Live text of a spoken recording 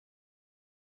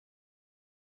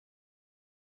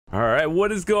All right,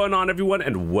 what is going on, everyone,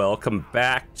 and welcome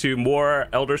back to more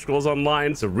Elder Scrolls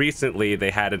Online. So recently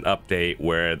they had an update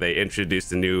where they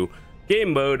introduced a new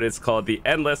game mode. It's called the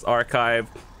Endless Archive,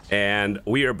 and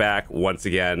we are back once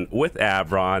again with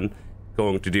Avron,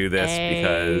 going to do this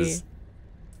because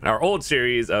our old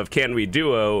series of Can We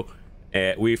Duo,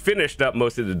 we finished up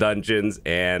most of the dungeons,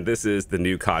 and this is the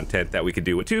new content that we could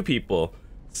do with two people.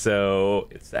 So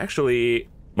it's actually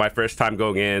my first time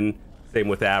going in. Same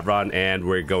with Avron, and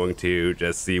we're going to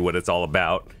just see what it's all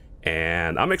about.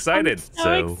 And I'm excited. I'm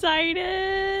so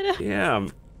excited. Yeah,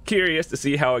 I'm curious to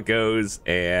see how it goes.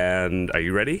 And are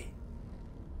you ready?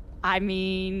 I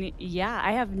mean, yeah,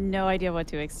 I have no idea what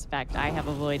to expect. I have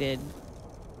avoided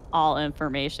all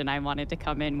information. I wanted to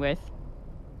come in with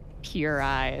pure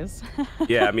eyes.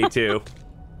 Yeah, me too.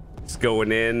 Just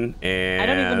going in, and I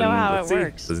don't even know how it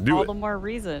works. Let's do it. All the more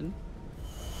reason.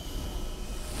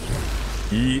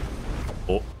 Yeet.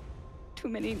 Oh. Too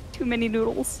many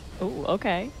noodles. Oh,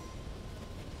 okay.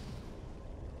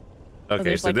 Okay,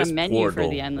 there's so like this a menu portal for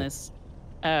the endless.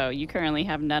 Oh, you currently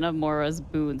have none of Mora's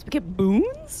boons. We get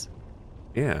boons?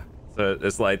 Yeah. So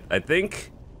it's like, I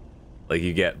think, like,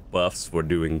 you get buffs for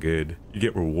doing good. You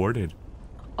get rewarded.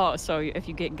 Oh, so if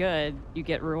you get good, you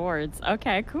get rewards.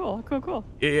 Okay, cool.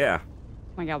 Yeah. Oh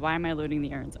my god, why am I looting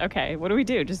the urns? Okay, what do we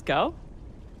do? Just go?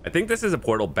 I think this is a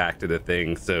portal back to the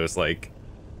thing, so it's like...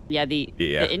 Yeah, the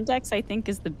index, I think,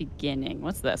 is the beginning.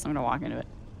 What's this? I'm gonna walk into it.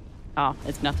 Oh,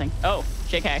 it's nothing. Oh,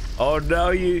 JK. Oh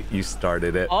no, you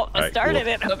started it. Oh, I started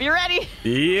it. Hope you're ready.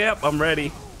 Yep, I'm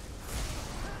ready.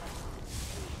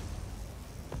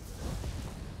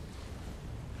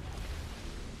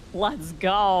 Let's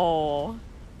go.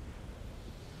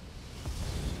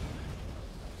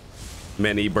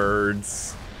 Many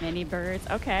birds. Many birds.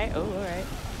 Okay. Oh, all right.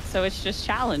 So it's just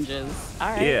challenges. All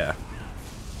right. Yeah.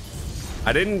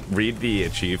 I didn't read the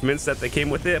achievements that they came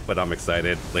with it, but I'm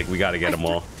excited. Like, we got to get them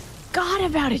all. Forgot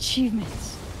about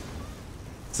achievements.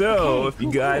 So, Okay, if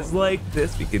you guys like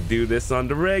this, we could do this on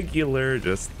the regular.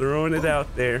 Just throwing it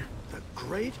out there. The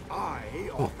great eye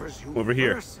offers you over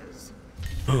here. verses.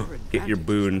 Get your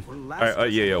boon. All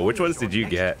right, yeah. Which ones did you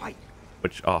get?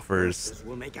 Which offers?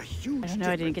 Will make a huge I don't know.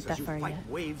 I didn't get that difference far as you yet.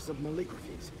 fight waves of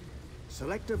malignancies.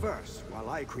 Select a verse while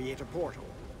I create a portal.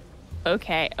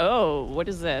 Okay. Oh, what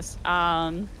is this?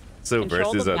 So Control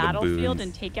verses the are the battlefield boons.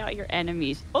 and take out your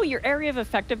enemies. Oh, your area of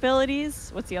effect abilities.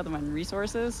 What's the other one?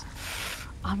 Resources.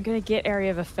 I'm gonna get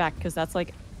area of effect because that's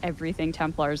like everything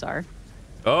Templars are.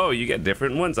 Oh, you get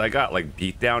different ones. I got like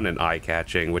beatdown and eye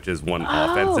catching, which is one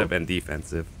offensive and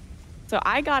defensive. So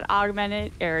I got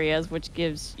augmented areas, which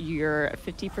gives your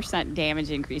 50% damage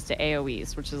increase to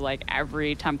AoEs, which is like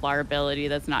every Templar ability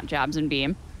that's not jabs and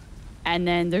beam. And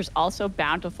then there's also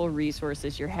bountiful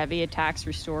resources. Your heavy attacks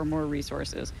restore more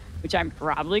resources, which I'm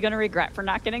probably going to regret for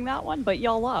not getting that one, but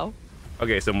YOLO.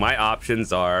 Okay, so my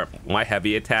options are my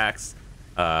heavy attacks,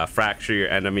 fracture your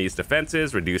enemy's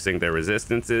defenses, reducing their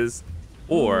resistances,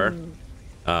 or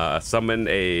summon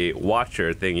a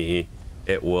watcher thingy.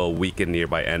 It will weaken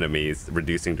nearby enemies,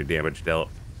 reducing their damage dealt.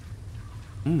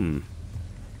 That's I'm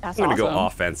gonna go awesome.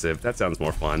 offensive. That sounds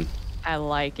more fun. I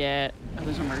like it. Oh,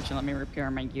 there's a merchant. Let me repair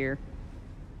my gear.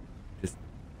 Just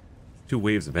two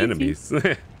waves of enemies.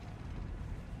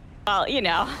 Well, you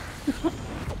know.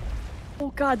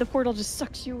 Oh god, the portal just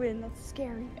sucks you in. That's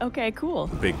scary. Okay, cool.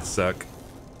 Big suck.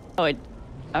 Oh,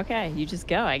 okay. You just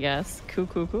go, I guess.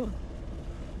 Cool.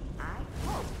 I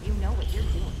hope you know what you're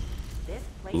doing. This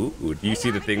place Ooh, do you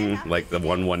see the thing like the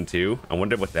 112? I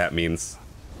wonder what that means.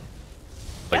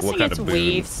 Like Guessing what kind it's of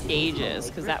wave boons? stages,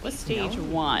 because that was stage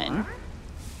 1.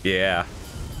 Yeah.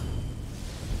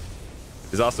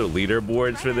 There's also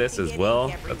leaderboards for this as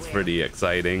well. That's pretty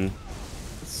exciting.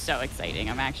 So exciting.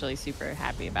 I'm actually super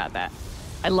happy about that.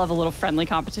 I love a little friendly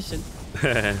competition.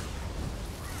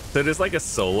 So there's like a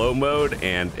solo mode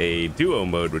and a duo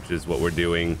mode, which is what we're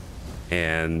doing.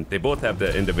 And they both have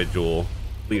the individual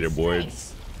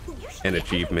leaderboards and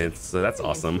achievements. So that's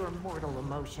awesome. Your mortal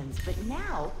emotions, but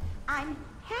now I'm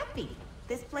happy.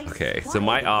 This place is Okay, so quiet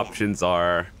my again. options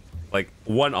are like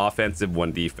one offensive,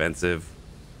 one defensive.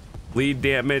 Bleed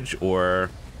damage or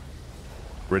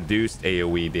reduced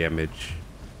AoE damage.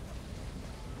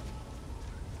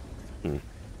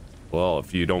 Well,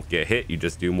 if you don't get hit, you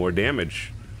just do more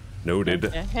damage. Noted.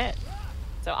 A hit.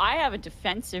 So I have a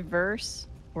defensive verse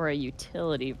or a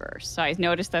utility verse. So I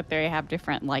noticed that they have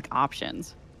different like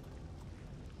options.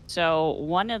 So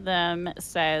one of them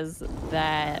says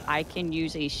that I can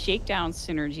use a shakedown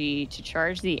synergy to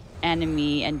charge the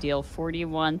enemy and deal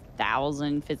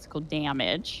 41,000 physical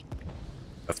damage.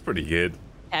 That's pretty good.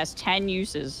 Has 10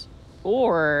 uses.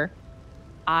 Or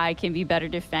I can be better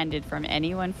defended from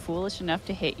anyone foolish enough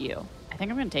to hit you. I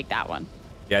think I'm going to take that one.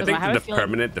 Yeah, I 'Cause think have a the feeling-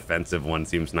 permanent defensive one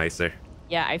seems nicer.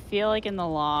 Yeah, I feel like in the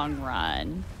long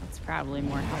run, it's probably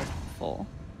more helpful.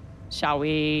 Shall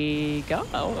we go?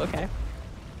 Oh, okay.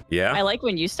 Yeah. I like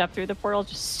when you step through the portal, it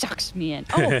just sucks me in.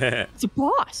 Oh, it's a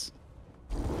boss.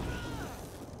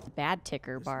 Bad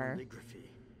ticker This bar. calligraphy.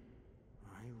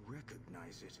 I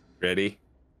recognize it. Ready?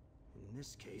 In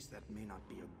this case, that may not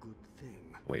be a good thing.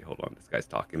 Wait, hold on. This guy's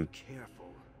talking.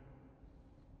 Careful.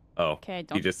 Oh, Okay, he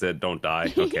don't- just said don't die.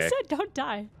 He Okay. said don't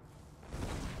die.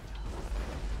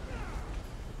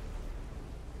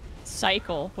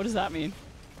 Cycle. What does that mean?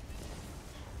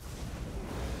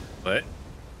 What?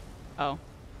 Oh.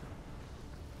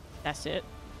 That's it.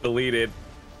 Deleted.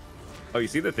 Oh, you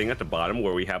see the thing at the bottom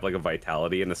where we have like a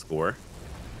vitality and a score?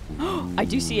 I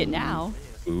do see it now.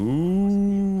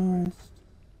 Ooh.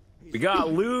 We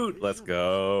got loot. Let's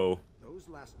go. Those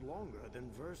last longer than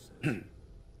verses.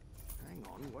 Hang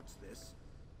on, what's this?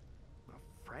 A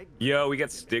fragment? Yo, we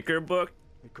got sticker book.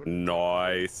 It couldn't drop the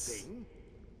whole Nice. thing.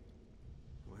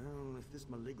 Well, if this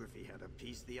calligraphy had a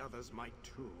piece, the others might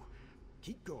too.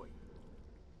 Keep going.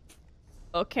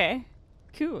 Okay.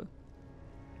 Cool.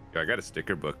 Yo, I got a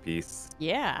sticker book piece.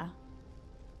 Yeah.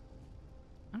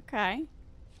 Okay.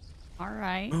 All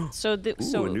right. So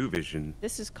Ooh, a new vision.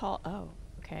 this is called. Oh,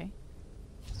 okay.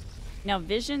 Now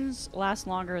visions last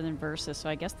longer than verses, so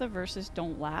I guess the verses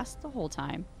don't last the whole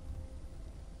time.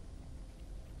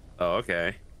 Oh,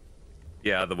 okay.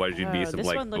 Yeah, otherwise you'd be some this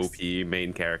like one looks- OP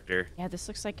main character. Yeah, this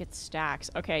looks like it stacks.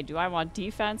 Okay, do I want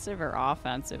defensive or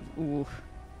offensive? Ooh.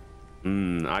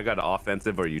 I got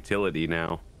offensive or utility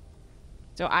now.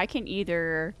 So I can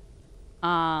either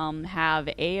have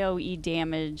AoE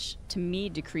damage to me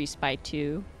decrease by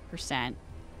 2%,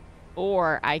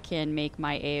 or I can make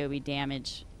my AoE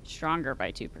damage stronger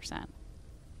by 2%.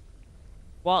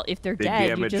 Well, if they're Big dead,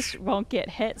 damage. you just won't get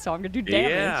hit, so I'm gonna do damage.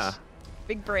 Yeah.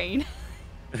 Big brain.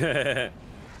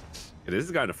 This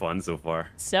is kind of fun so far.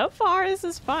 So far, this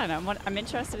is fun. I'm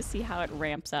interested to see how it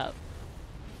ramps up.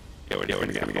 Yeah, we're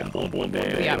gonna get home one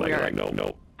day. Yeah, we are. Like,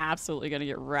 no. Absolutely gonna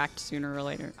get wrecked sooner or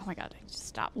later. Oh my god, I just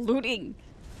stop looting.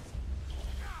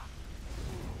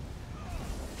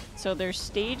 So there's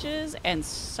stages and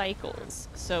cycles.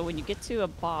 So when you get to a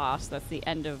boss, that's the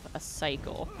end of a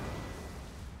cycle.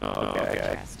 Okay.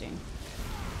 Interesting.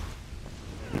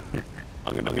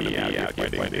 I'm gonna be out here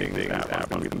fighting things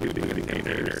that I'm gonna be doing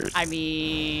containers. I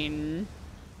mean,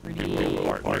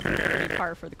 pretty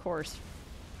par for the course.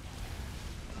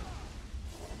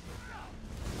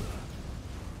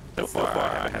 So far,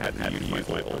 I haven't used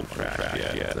my old trash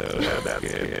yet, so that's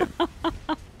good.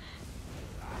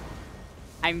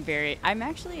 I'm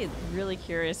actually really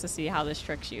curious to see how this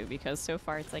tricks you, because so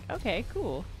far it's like, okay,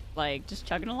 cool. Like, just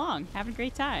chugging along, having a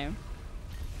great time.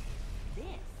 This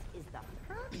is the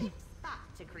perfect spot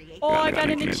to create Oh, I got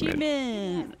an an achievement.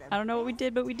 achievement! I don't know what we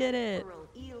did, but we did it. natural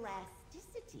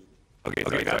elasticity. Okay,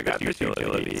 so I got this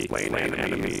utility. Slain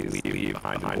enemies leave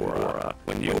behind an aura.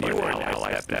 When you or an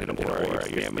ally step into an aura, your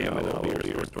stamina will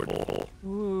be restored to full.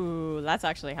 Ooh, that's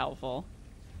actually helpful.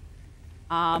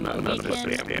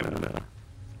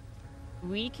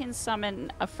 We can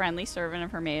summon a friendly servant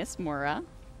of Hermaeus Mora,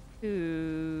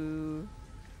 who,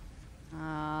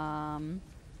 oh,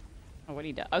 what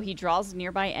he does? Oh, he draws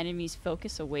nearby enemies'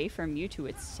 focus away from you to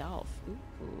itself.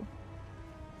 Ooh.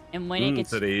 And when it gets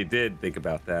So they did think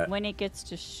about that. when it gets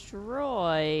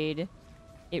destroyed,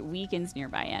 it weakens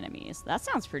nearby enemies. That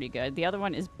sounds pretty good. The other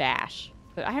one is bash,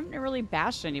 but I haven't really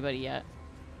bashed anybody yet.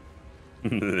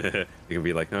 You can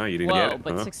be like, oh, you didn't Whoa, get it?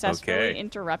 but Huh? successfully Okay.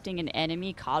 interrupting an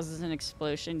enemy causes an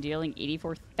explosion, dealing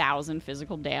 84,000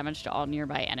 physical damage to all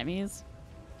nearby enemies.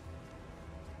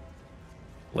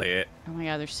 Play it. Oh my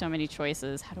god, there's so many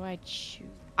choices. How do I choose?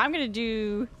 I'm gonna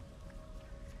do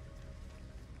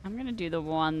the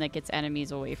one that gets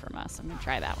enemies away from us. I'm gonna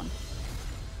try that one.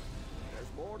 There's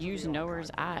more to Use the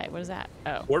Knower's archive. Eye. What is that?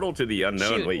 Oh. Portal to the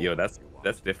unknown. Shoot. Wait, yo, that's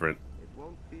different. It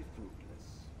won't be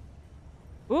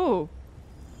fruitless. Ooh.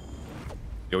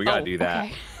 Yo, we gotta Oh, do that.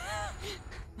 okay.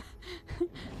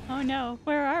 Oh no,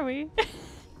 where are we?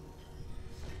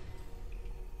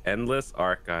 Endless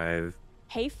archive.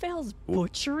 Hayfell's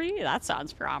Butchery? That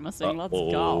sounds promising. Let's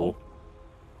Uh-oh. go.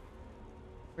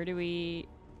 Where do we...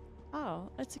 Oh,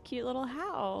 that's a cute little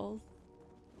house.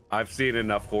 I've seen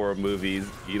enough horror movies.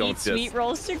 You don't Eat just. sweet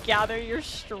rolls to gather your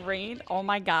strength. Oh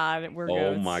my god, we're Oh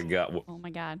goats. my god. Oh my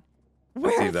god.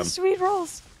 Where see are the them. sweet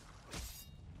rolls?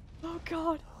 Oh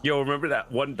god. Yo, remember that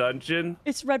one dungeon?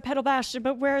 It's Red Petal Bastion,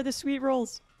 but where are the sweet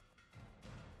rolls?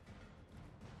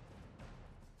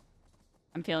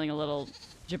 I'm feeling a little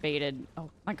debated. Oh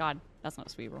my god, that's not a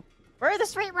sweet roll. Where are the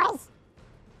sweet rolls?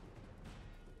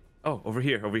 Oh, over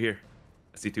here, over here.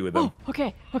 I see two of them. Oh,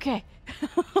 okay, okay.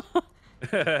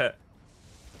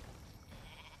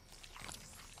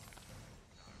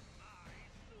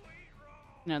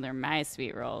 No, they're my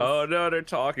sweet rolls. Oh no, they're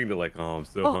talking to like, oh, I'm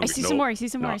so hungry. I see some Nope, more. I see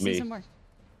some more. I not see me. some more.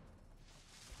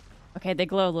 Okay, they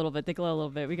glow a little bit. They glow a little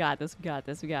bit. We got this. We got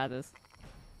this. We got this.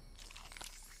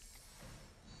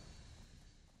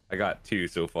 I got two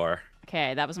so far.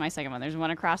 Okay, that was my second one. There's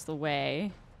one across the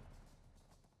way.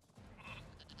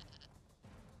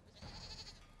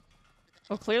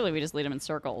 Oh, clearly we just lead them in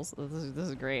circles. This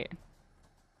is great.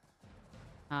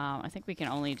 I think we can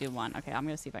only do one. Okay, I'm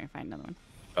gonna see if I can find another one.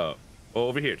 Oh,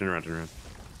 over here. Turn around, turn around.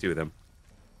 Two of them.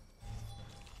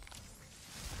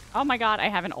 Oh my god, I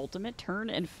have an ultimate turn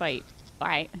and fight.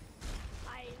 Bye.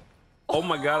 Oh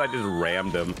my god, I just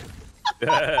rammed him.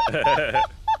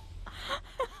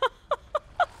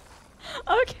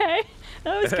 Okay,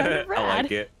 that was kind of rad. I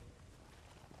like it.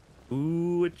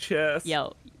 Ooh, a chest.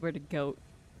 Yo, where'd it go?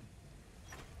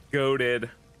 Goated.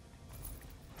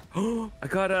 Oh, I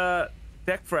got a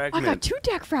deck fragment. I got 2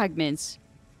 deck fragments.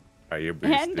 All right, you're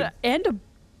boosted. And a...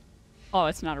 Oh,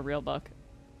 it's not a real book.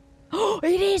 Oh,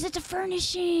 it is! It's a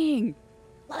furnishing!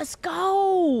 Let's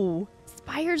go!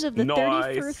 Spires of the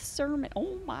Nice. 31st Sermon.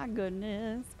 Oh my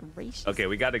goodness gracious. Okay,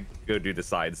 we gotta go do the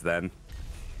sides then.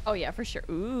 Oh yeah, for sure.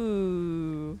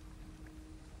 Ooh.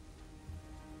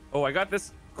 Oh, I got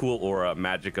this cool aura,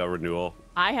 Magica Renewal.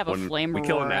 I have a When flame we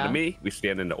kill an aurora. enemy, we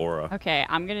stand into aura. Okay,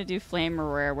 I'm gonna do flame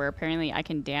aurora, where apparently I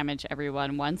can damage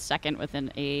everyone 1 second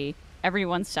within a... Every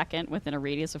 1 second within a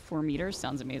radius of 4 meters.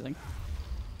 Sounds amazing.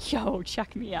 Yo,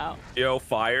 check me out. Yo,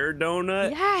 fire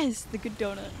donut. Yes, the good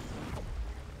donut.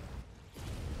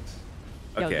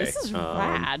 Yo, Okay. this is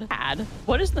rad.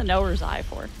 What is the knower's eye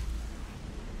for?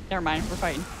 Never mind, we're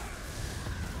fighting.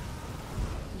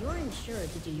 You're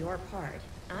insured to do your part.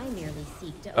 I merely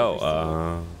seek to Oh,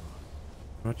 oversee.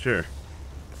 not sure.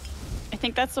 I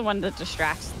think that's the one that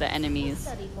distracts the enemies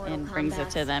and brings it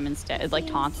to them instead. It like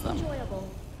taunts them. Enjoyable.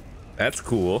 That's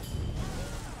cool.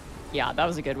 Yeah, that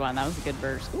was a good one. That was a good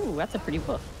verse. Ooh, that's a pretty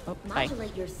woof. Oh, bye.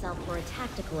 Modulate yourself for a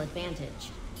tactical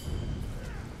advantage.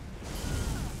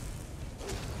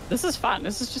 This is fun.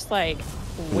 This is just like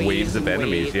Waves of and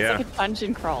enemies, waves. yeah. It's like a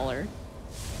dungeon crawler.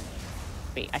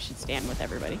 Wait, I should stand with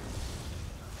everybody.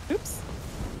 Oops.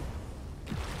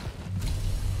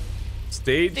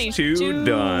 Stage 2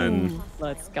 done.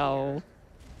 Let's go.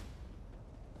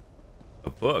 A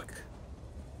book.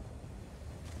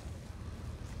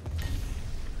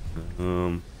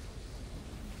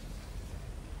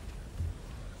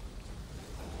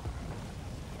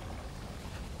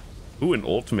 Ooh, an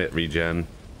ultimate regen.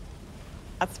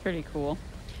 That's pretty cool.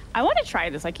 I want to try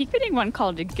this. I keep getting one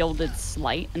called a Gilded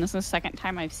Slight, and this is the second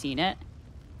time I've seen it.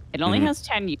 It only has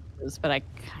 10 uses, but I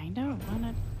kind of want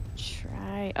to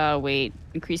try. Oh, wait.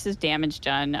 Increases damage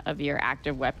done of your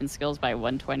active weapon skills by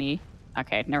 120.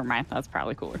 Okay, never mind. That's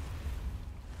probably cooler.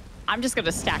 I'm just going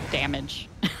to stack damage.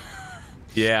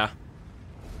 Yeah.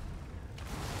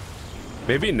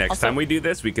 Maybe next Also- time we do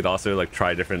this, we could also like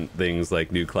try different things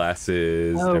like new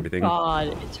classes and Oh, everything.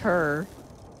 God. It's her.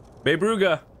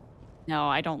 Baybruga. No,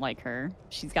 I don't like her.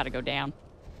 She's got to go down.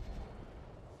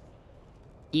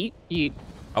 Eat, eat.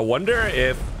 I wonder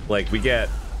if like we get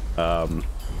I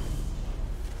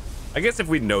guess if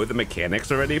we know the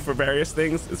mechanics already for various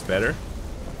things, it's better.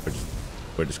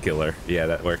 Or just kill her. Yeah,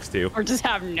 that works too. Or just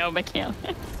have no mechanic.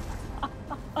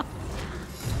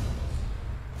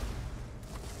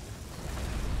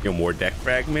 Yo, more deck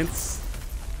fragments?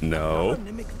 No.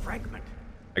 Anonymic fragment.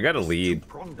 I got a This lead.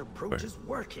 two-pronged approach is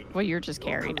working. Well, you're just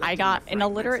You're carried. I collecting got the an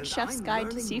illiterate fragments, chef's and guide I'm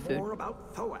to learning seafood. More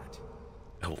about Thoat.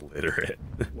 Illiterate.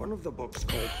 One of the books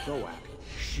called Thoat,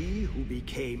 She Who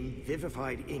Became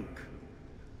Vivified Ink.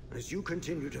 As you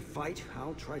continue to fight,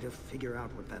 I'll try to figure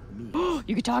out what that means.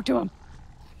 You could talk to him.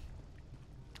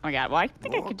 Oh my god, well, I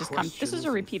think I More could just come. This is a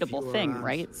questions and repeatable fewer thing, answers.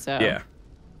 right? So Yeah.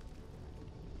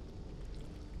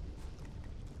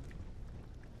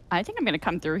 I think I'm gonna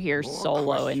come through here More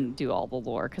solo and questions. do all the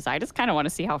lore because I just kind of want to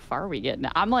see how far we get.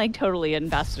 Now. I'm like totally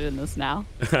invested in this now.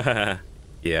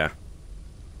 Yeah.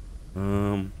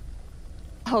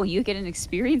 Oh, you get an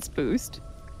experience boost.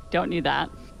 Don't need that.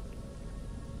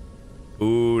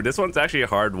 Ooh, this one's actually a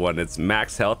hard one. It's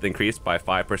max health increased by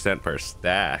 5% per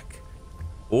stack.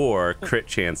 Or crit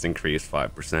chance increased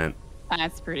 5%.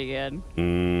 That's pretty good.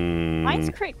 Mm. Mine's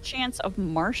crit chance of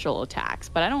martial attacks,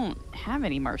 but I don't have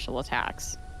any martial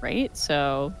attacks, right?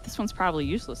 So this one's probably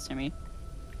useless to me.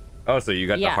 Oh, so you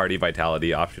got the Yeah. hardy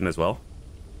vitality option as well?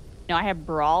 No, I have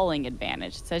brawling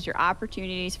advantage. It says your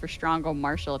opportunities for stronghold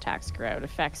martial attacks grow. It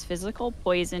affects physical,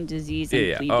 poison, disease,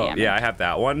 and bleed Oh, damage. yeah, I have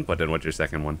that one. But then what's your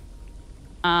second one?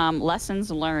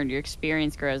 Lessons learned. Your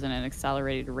experience grows at an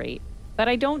accelerated rate. But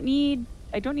I don't need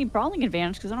brawling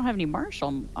advantage because I don't have any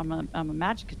martial. I'm a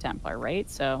magic Templar, right?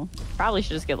 So probably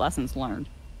should just get lessons learned.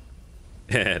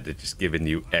 They're just giving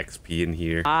you XP in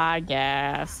here. I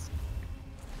guess.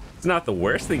 It's not the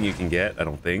worst thing you can get, I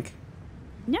don't think.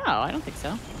 No, I don't think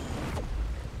so.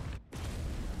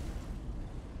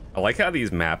 I like how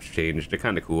these maps changed. They're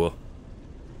kind of cool.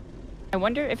 I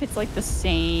wonder if it's like the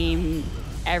same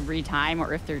every time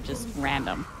or if they're just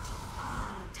random.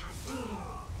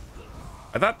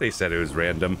 I thought they said it was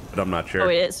random, but I'm not sure. Oh,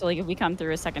 it is. So like if we come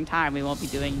through a second time, we won't be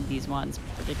doing these ones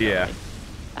particularly. Yeah.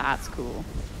 That's cool.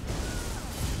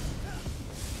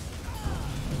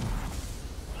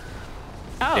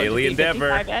 Oh, Daily defeat endeavor.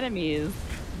 55 enemies.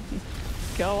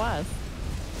 Go us.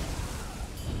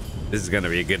 This is going to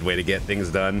be a good way to get things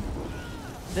done.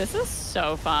 This is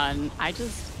so fun.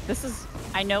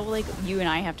 I know like you and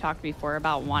I have talked before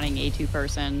about wanting a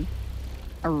 2-person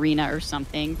arena or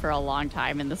something for a long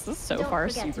time, and this is so far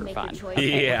super fun.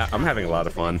 Yeah, I'm having a lot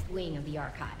of fun.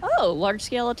 Oh, large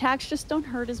scale attacks just don't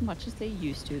hurt as much as they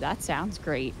used to. That sounds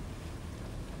great.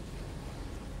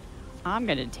 I'm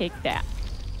gonna take that.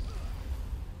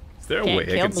 Is there a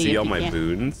way I can see all my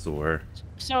boons, or?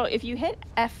 So if you hit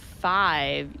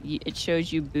F5, it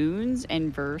shows you boons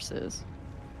and verses.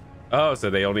 Oh, so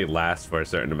they only last for a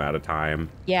certain amount of time.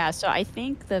 Yeah, so I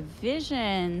think the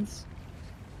visions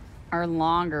are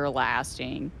longer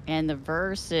lasting, and the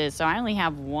verses, so I only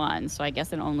have one, so I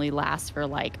guess it only lasts for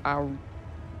like a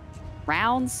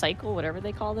round cycle, whatever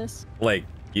they call this. Like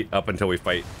up until we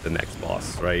fight the next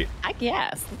boss, right? I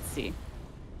guess. Let's see.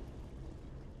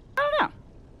 I don't know.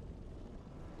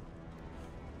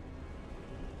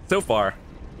 So far,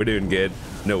 we're doing good.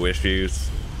 No issues.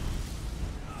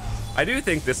 I do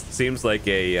think this seems like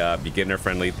a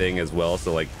beginner-friendly thing as well.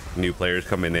 So like new players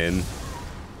coming in,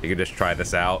 you can just try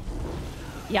this out.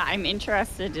 Yeah, I'm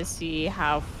interested to see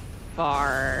how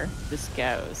far this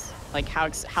goes. Like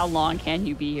how long can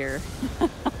you be here?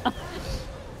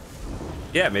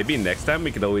 Yeah, maybe next time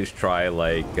we could always try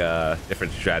like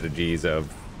different strategies of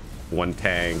one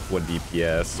tank, one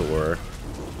DPS, or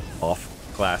off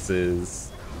classes.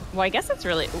 Well, I guess it's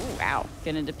really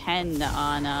gonna depend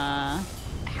on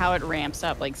how it ramps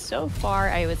up. Like so far,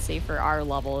 I would say for our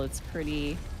level, it's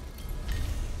pretty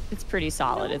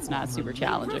solid. It's not super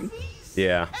challenging.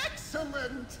 Yeah.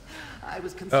 Excellent. I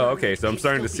was Oh, okay. So I'm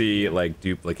starting to see like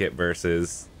duplicate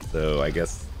versus. So I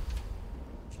guess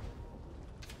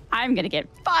I'm gonna get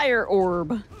fire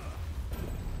orb.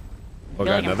 oh,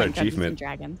 got another achievement.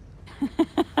 Dragon.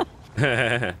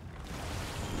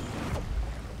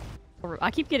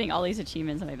 I keep getting all these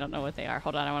achievements and I don't know what they are.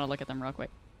 Hold on, I want to look at them real quick.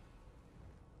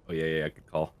 Oh yeah, good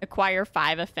call. Acquire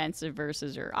 5 offensive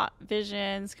versus or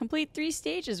visions. Complete 3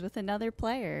 stages with another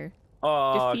player.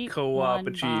 Oh, Defeat co-op one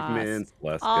achievements.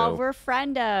 boss. Let's Oh, go. we're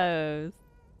friendos.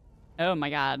 Oh my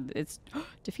god, it's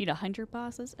defeat 100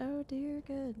 bosses. Oh dear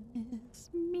goodness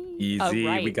me. Easy, oh,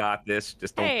 right. we got this.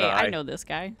 Just don't Hey, die. I know this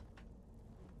guy.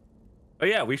 Oh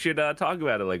yeah, we should talk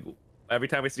about it. Like every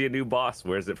time we see a new boss,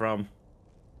 where's it from?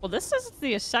 Well, this is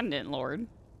the Ascendant Lord.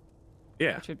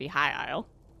 Yeah. Which would be High Isle.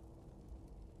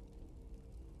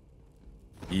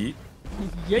 Eat.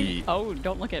 Yeet. Oh,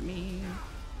 don't look at me.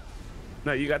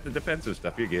 No, you got the defensive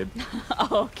stuff. You're good.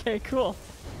 Okay, cool.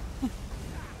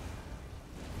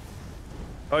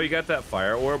 Oh, you got that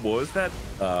fire orb. What was that?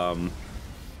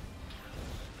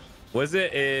 Was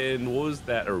it in, what was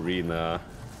that arena?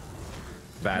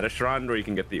 Vatashran, where you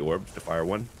can get the orbs to fire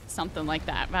one? Something like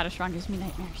that. Vatashran gives me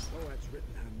nightmares. Boaz written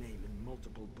her name in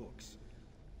multiple books.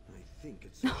 I think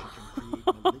it's so she can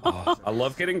create malignant I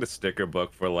love getting the sticker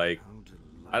book for like,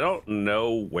 I don't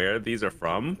know where these are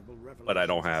from, but I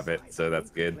don't have it, so that's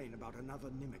good.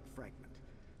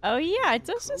 Oh yeah, it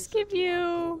does just give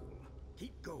you...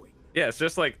 Keep going. Yeah, it's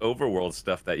just like overworld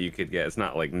stuff that you could get. It's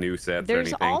not like new sets or There's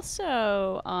anything.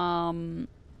 also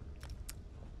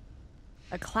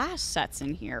a class sets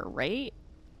in here, right?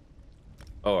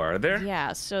 Oh, are there?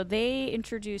 Yeah, so they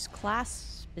introduce class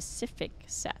specific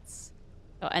sets.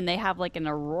 Oh, and they have like an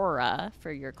aurora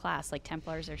for your class, like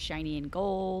Templars are shiny and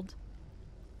gold.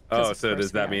 Oh, so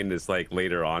does that mean it's like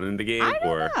later on in the game? I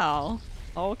don't know.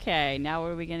 Okay, now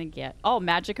what are we gonna get? Oh,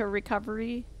 Magicka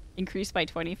recovery increased by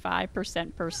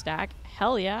 25% per stack.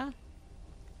 Hell yeah.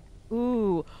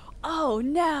 Ooh. Oh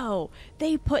no!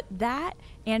 They put that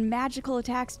and magical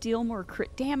attacks deal more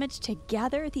crit damage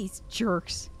together. These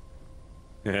jerks.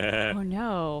 Oh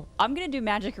no! I'm gonna do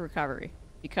magic recovery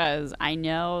because I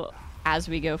know as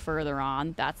we go further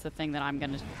on, that's the thing that I'm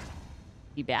going to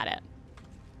be bad at.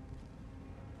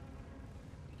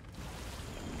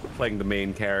 Playing the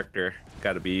main character,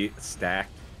 gotta be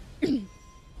stacked.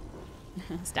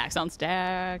 Stacks on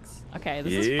stacks. Okay,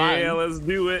 this is Yeah, fun. let's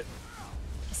do it.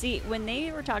 See, when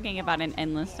they were talking about an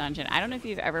endless dungeon, I don't know if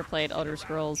you've ever played Elder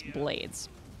Scrolls Blades.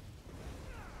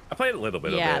 I played a little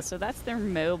bit of it. Yeah, so that's their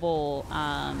mobile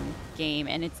game,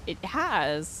 and it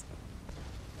has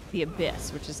the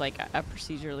Abyss, which is like a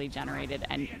procedurally generated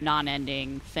and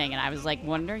non-ending thing. And I was like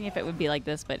wondering if it would be like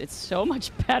this, but it's so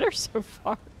much better so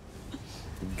far.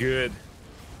 Good.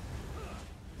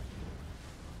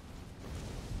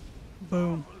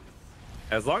 Boom.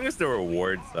 As long as the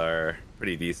rewards are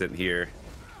pretty decent here,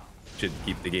 should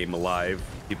keep the game alive.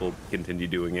 People continue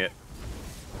doing it.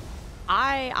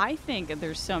 I think that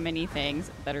there's so many things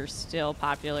that are still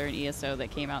popular in ESO that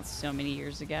came out so many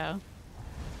years ago.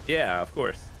 Yeah, of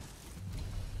course.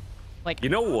 Like, You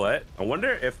know what? I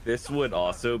wonder if this would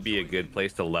also be a good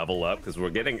place to level up, because we're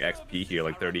getting XP here,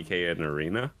 like 30k in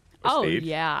arena. or oh stage.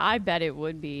 yeah, I bet it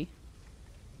would be.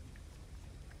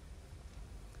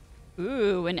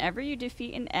 Ooh, whenever you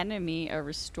defeat an enemy, a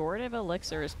restorative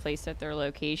elixir is placed at their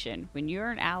location. When you or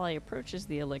an ally approaches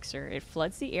the elixir, it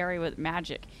floods the area with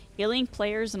magic, healing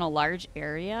players in a large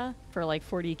area for like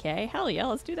 40k. Hell yeah,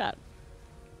 let's do that.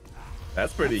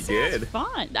 That's pretty good.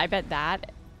 Fun. I bet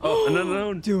that. Oh,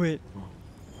 no. Do it.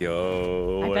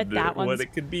 Yo, I bet that one's what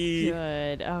it could be.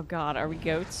 good. Oh god, are we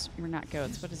goats? We're not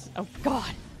goats. What is? Oh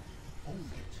god.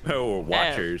 Oh, we're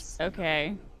watchers. Oh,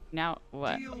 okay. Now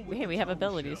what? Hey, we have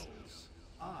abilities.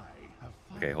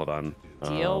 Okay, hold on.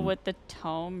 Deal with the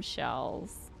tome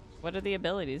shells. What do the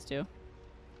abilities do?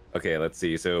 Okay, let's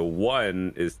see. So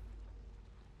 1 is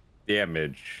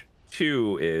damage.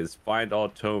 2 is find all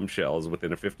tome shells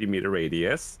within a 50-meter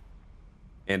radius,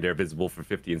 and they're visible for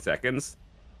 15 seconds.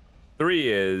 3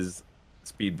 is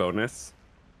speed bonus.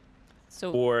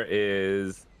 So 4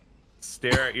 is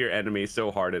stare at your enemy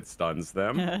so hard it stuns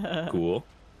them. Cool.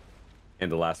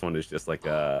 And the last one is just like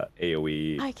a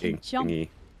AoE I can ink jump. thingy.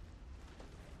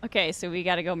 okay, so we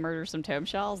gotta go murder some tome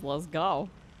shells. Let's go.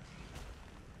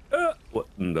 What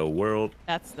in the world?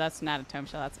 That's not a tome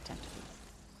shell. That's a tentacle.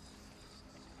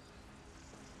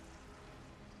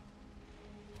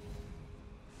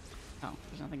 Oh,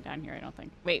 there's nothing down here. I don't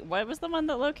think. Wait, what was the one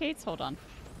that locates? Hold on.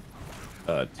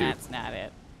 2. That's not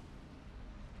it.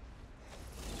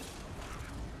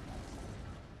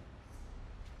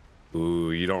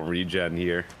 Ooh, you don't regen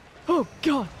here. Oh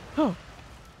god. Oh.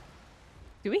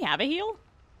 Do we have a heal?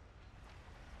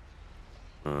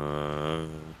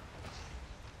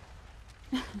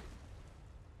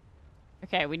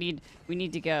 Okay, we need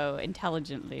to go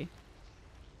intelligently.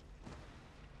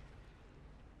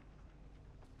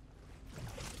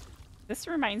 This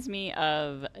reminds me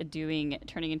of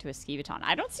turning into a skeevaton.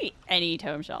 I don't see any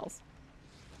tome shells.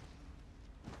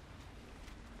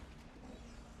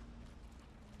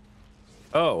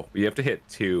 Oh, you have to hit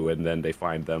 2 and then they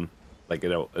find them. Like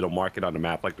it'll mark it on the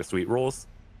map like the sweet rolls.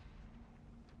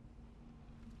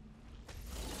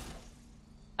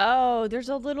 Oh, there's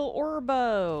a little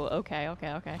orbo. Okay.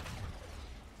 Okay,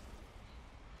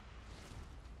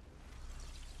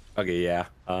 yeah.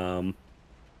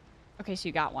 Okay, so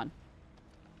you got one.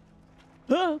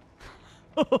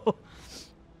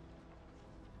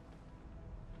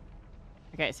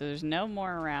 Okay, so there's no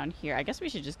more around here. I guess we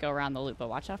should just go around the loop, but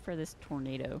watch out for this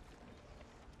tornado.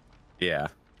 Yeah.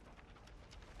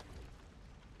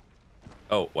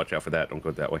 Oh, watch out for that. Don't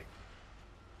go that way.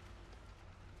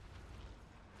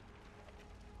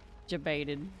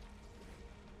 Debated.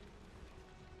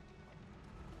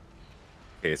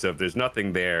 Okay, so if there's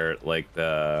nothing there, like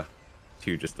the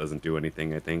 2 just doesn't do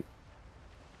anything, I think.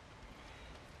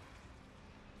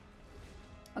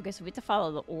 Okay, so we have to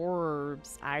follow the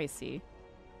orbs. I see.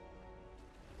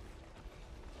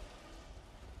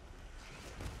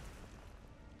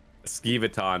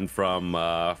 Skeevaton from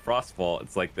Frostfall.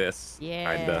 It's like this.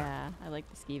 Yeah, Kinda. I like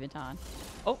the skeevaton.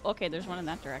 Oh, okay, there's one in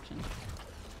that direction.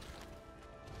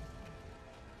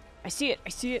 I see it.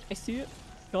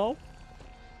 Go.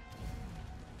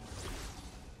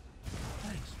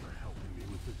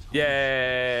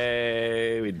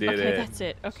 Yay! We did Okay, it. that's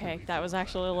it. Okay, that was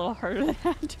actually a little harder than it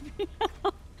had to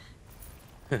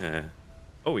be.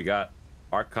 Oh, we got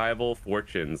archival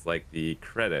fortunes, like the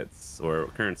credits or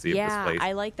currency of this Yeah, place.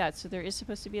 I like that. So there is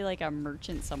supposed to be like a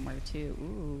merchant somewhere too.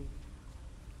 Ooh.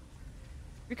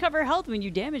 Recover health when you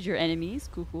damage your enemies.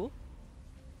 Cool.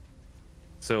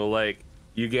 So, like,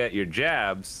 you get your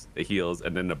jabs, the heals,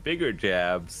 and then the bigger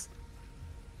jabs.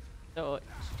 So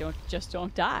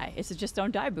don't die. It's a just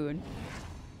don't die boon.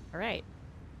 All right.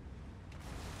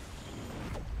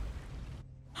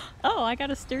 Oh, I got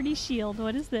a sturdy shield.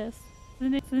 What is this?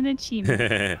 It's an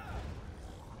achievement.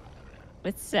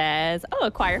 It says, oh,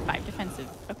 acquire 5 defensive.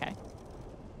 Okay.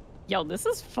 Yo, this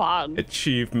is fun.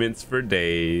 Achievements for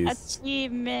days.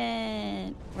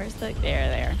 Achievement. Where's the...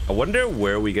 There. I wonder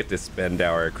where we get to spend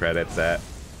our credits at.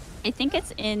 I think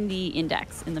it's in the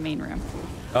index in the main room.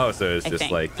 Oh, so it's I just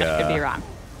think. like... I could be wrong.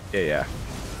 Yeah.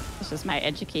 It's just my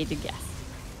educated guess.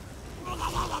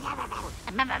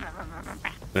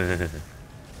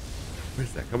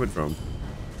 Where's that coming from?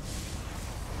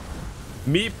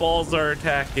 Meatballs are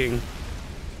attacking.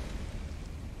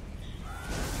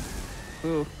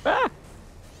 Ooh. Ah!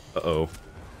 Uh-oh.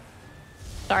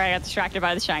 Sorry, I got distracted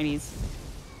by the shinies.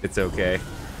 It's okay.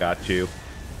 Got you.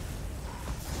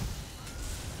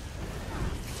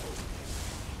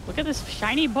 Look at this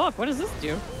shiny book. What does this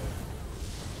do?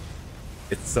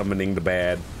 It's summoning the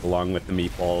bad along with the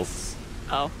meatballs.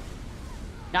 Oh.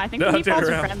 No, I think the meatballs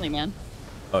are friendly, man.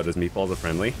 Oh, does meatballs are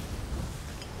friendly?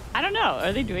 I don't know.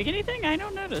 Are they doing anything? I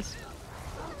don't notice.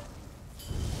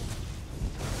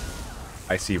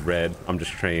 I see red. I'm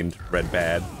just trained. Red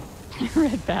bad.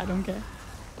 Red bad, okay.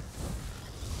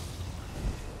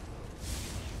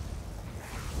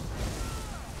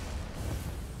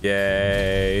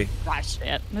 Yay. Gosh,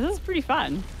 shit. This is pretty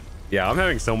fun. Yeah, I'm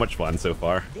having so much fun so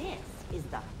far. This is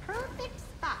the perfect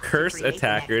spot. Curse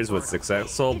attackers with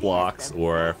successful blocks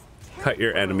or cut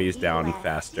your enemies down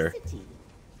faster.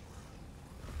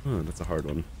 Oh, that's a hard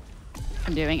one.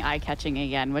 I'm doing eye catching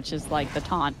again, which is like the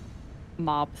taunt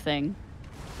mob thing.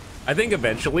 I think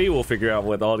eventually we'll figure out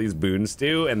what all these boons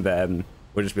do, and then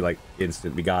we'll just be like,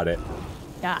 instant, we got it.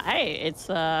 Yeah, hey, it's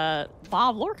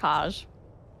Bob Lorcage.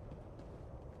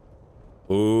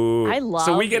 Ooh. I love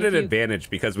so we get an advantage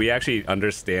because we actually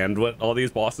understand what all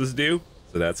these bosses do,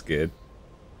 so that's good.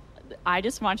 I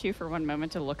just want you for one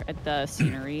moment to look at the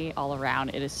scenery all around.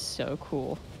 It is so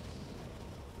cool.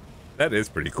 That is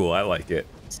pretty cool. I like it.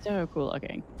 So cool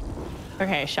looking.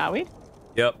 Okay, shall we?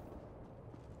 Yep.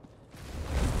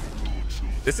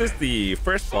 This is the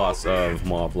first boss of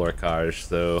Mob Lorcage,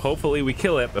 so hopefully we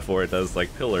kill it before it does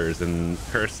like pillars and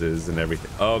curses and everything.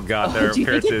 Oh god, there are do you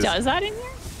curses. think it does that in here?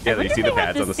 Yeah, you see the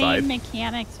pads on the side. Same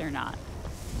mechanics or not?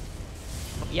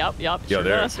 Yep. Yo, Sure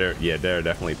does. there are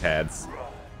definitely pads.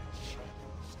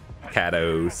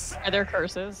 Kados. Are there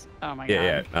curses? Oh my god.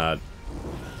 Yeah.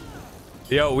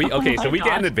 Yo, so we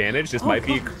get an advantage. This might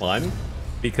be fun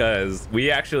because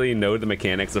we actually know the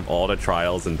mechanics of all the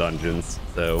trials and dungeons.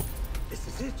 So. This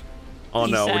is it. Oh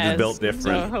no, we're just built different.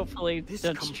 So hopefully This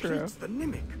that's true. completes the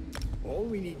Mimic. All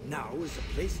we need now is a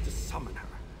place to summon her.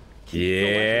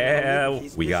 Yeah,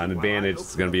 we got an advantage.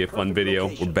 It's gonna be a fun video.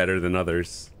 We're better than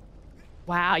others.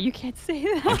 Wow, you can't say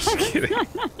that. I'm just kidding.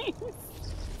 Nice.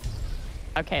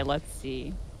 Okay, let's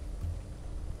see.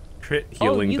 Crit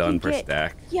healing you done can per get-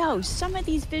 stack. Yo, some of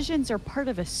these visions are part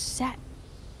of a set.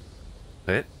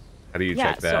 What? How do you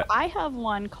Yeah, check that? so I have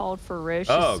one called Ferocious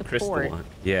Oh, Support. crystalline.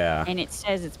 Yeah. And it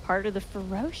says it's part of the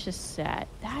Ferocious set.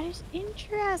 That is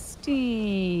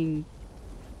interesting.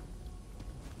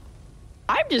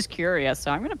 I'm just curious,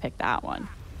 so I'm gonna pick that one.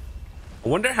 I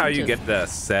wonder how you Just- get the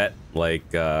set like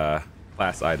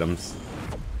class items.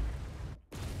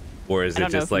 Or is I it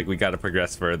don't know just if like we gotta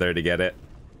progress further to get it?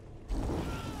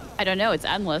 I don't know, it's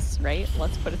endless, right?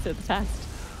 Let's put it to the test.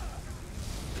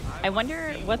 I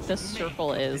wonder what the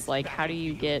circle is, like how do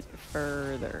you get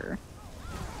further?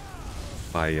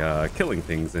 By killing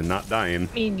things and not dying.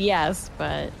 I mean, yes,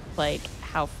 but like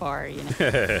how far, you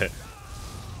know?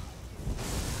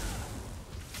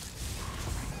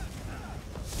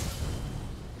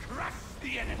 Crush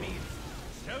the enemies.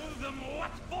 Show them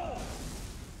what for.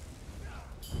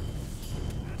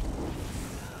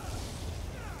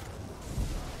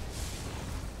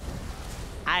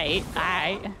 I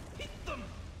Hit them.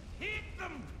 Hit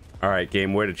them. All right,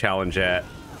 game, where to challenge at?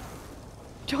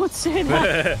 don't say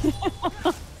that.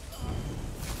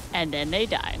 And then they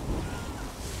died.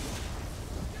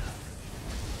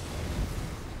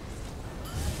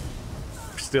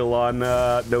 Still on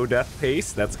no death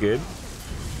pace. That's good.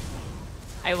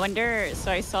 I wonder,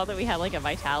 so I saw that we had like a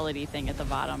vitality thing at the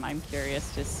bottom. I'm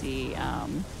curious to see.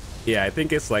 Yeah, I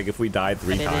think it's like if we died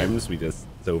 3 But it times, it's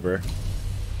over.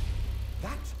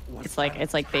 That was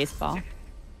It's like baseball.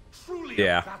 truly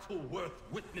Yeah. a battle worth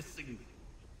witnessing.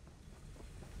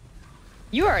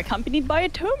 You are accompanied by a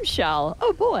tomb shell.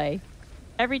 Oh boy.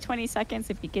 Every 20 seconds,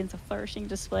 it begins a flourishing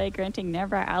display, granting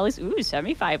never allies. Ooh,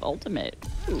 75 ultimate.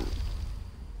 Ooh.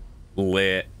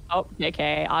 Lit. Oh,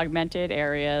 okay. Augmented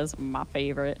areas, my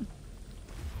favorite.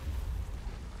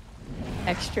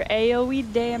 Extra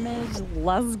AoE damage.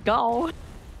 Let's go.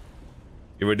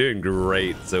 Yeah, we're doing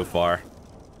great so far.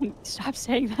 Stop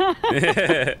saying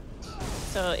that.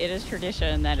 So it is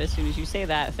tradition that as soon as you say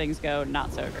that, things go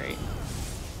not so great.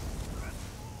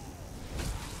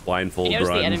 Blindfold I notice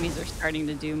run. the enemies are starting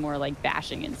to do more like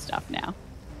bashing and stuff now.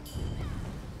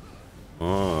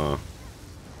 Oh.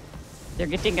 They're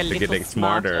getting a little getting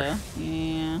smarter.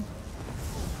 Yeah.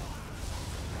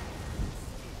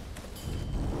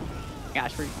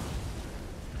 Gosh,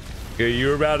 You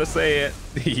were about to say it.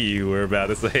 You were about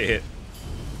to say it.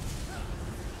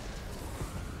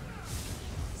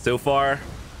 So far,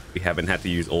 we haven't had to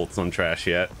use ults on trash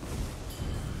yet.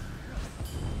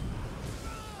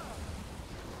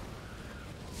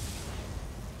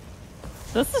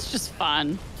 this is just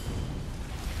fun.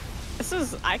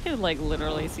 I could like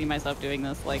literally see myself doing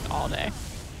this like all day.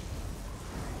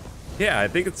 Yeah, I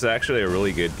think it's actually a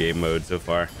really good game mode so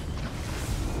far.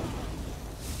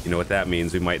 You know what that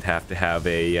means? We might have to have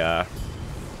a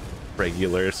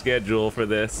regular schedule for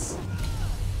this.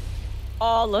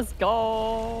 Oh, let's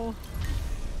go.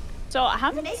 So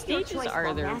how many Make your stages choice are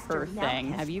while there Master per thing?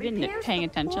 Malkhest Have you been prepares paying the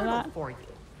attention to portal that? for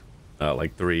you.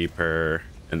 Like 3 per,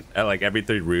 and like every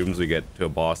 3 rooms we get to a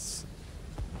boss.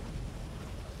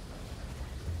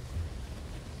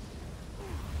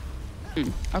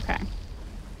 Okay.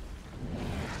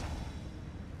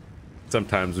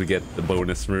 Sometimes we get the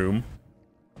bonus room.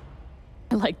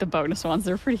 I like the bonus ones.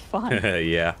 They're pretty fun.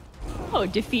 Yeah. Oh,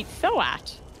 defeat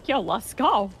Thoat. Yo, let's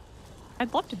go.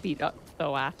 I'd love to beat up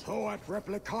Thoat. Thoat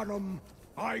Replicanum,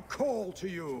 I call to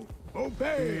you.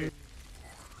 Obey.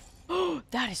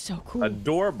 That is so cool. A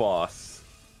door boss.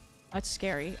 That's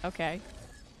scary. Okay.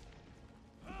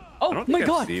 I Oh don't my think I've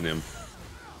god. seen him.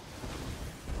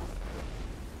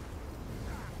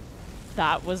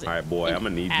 That was All right, boy, an I'm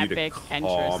gonna need you to epic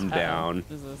calm entrance. down.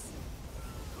 This is...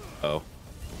 Oh.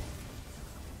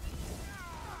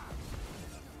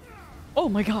 Oh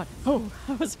my god. Oh,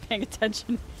 I was paying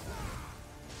attention.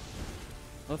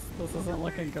 This isn't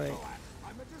looking great.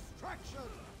 I'm a distraction.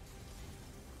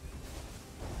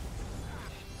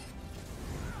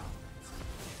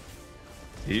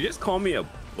 Did you just call me a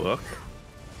book?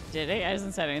 Did he? He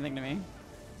hasn't said anything to me.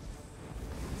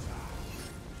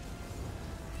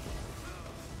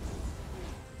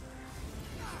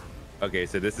 Okay,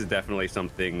 so this is definitely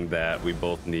something that we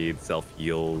both need.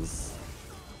 Self-heals.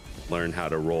 Learn how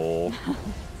to roll.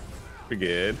 We're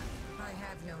good. I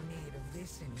have no need of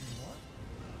this anymore.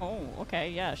 Oh, okay.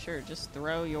 Yeah, sure. Just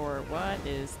throw your... What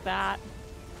is that?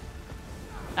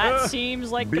 That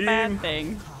seems like the beam. bad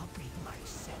thing. Copy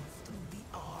myself to the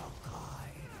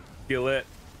archive. Kill it.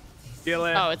 Kill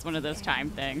it. Oh, it's one of those time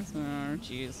things. Oh,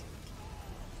 jeez.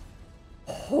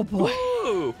 Oh, boy.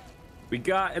 Ooh, we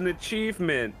got an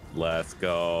achievement. Let's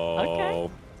go. Okay.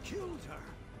 Killed her.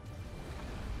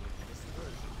 This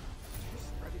version is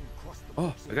spreading across the Oh,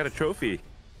 boxes. I got a trophy.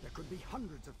 There could be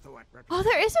hundreds of Thoat replicas. Oh,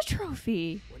 there is a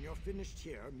trophy. When you're finished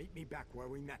here, meet me back where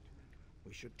we met.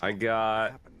 We should talk I about got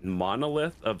what happened.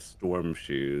 monolith of storm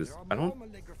shoes. There are I don't. more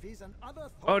maligraphies and other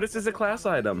Oh, Thoat this is a class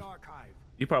replicas in the item. archive.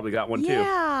 You probably got one too. Yeah,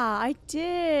 I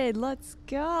did. Let's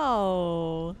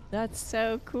go. That's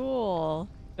so cool.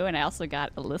 Oh, and I also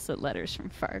got illicit letters from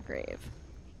Fargrave.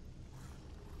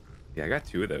 Yeah, I got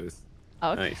 2 of those.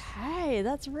 Okay, Nice.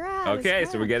 that's rad. Okay,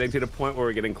 that's so we're rad. getting to the point where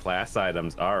we're getting class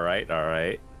items. All right, all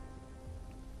right.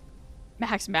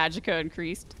 Max Magica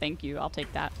increased. Thank you. I'll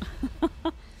take that.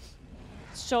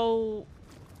 So,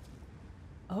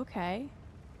 okay.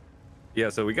 Yeah,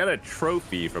 so we got a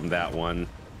trophy from that one.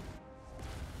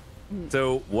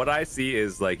 So what I see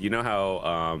is like, you know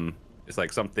how it's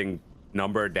like something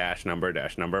number dash number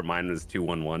dash number. Mine was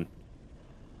 211.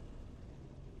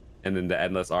 And then the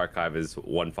endless archive is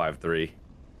 153.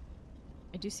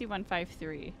 I do see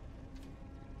 153.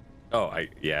 Oh,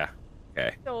 yeah.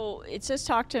 Okay. So it says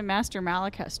talk to Master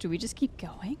Malkhest. Do we just keep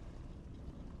going?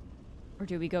 Or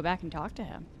do we go back and talk to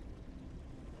him?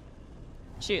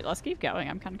 Shoot, let's keep going.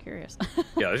 I'm kind of curious.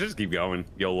 Yeah, let's just keep going.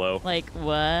 YOLO. Like,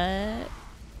 what?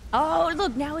 Oh,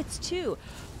 look, now it's 2.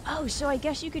 Oh, so I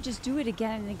guess you could just do it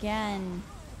again and again.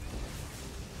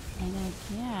 And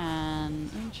again.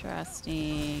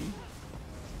 Interesting.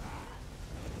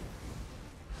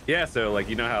 Yeah, so like,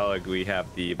 you know how like we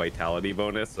have the vitality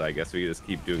bonus, so I guess we just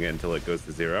keep doing it until it goes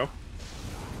to 0.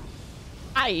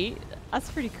 That's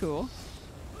pretty cool.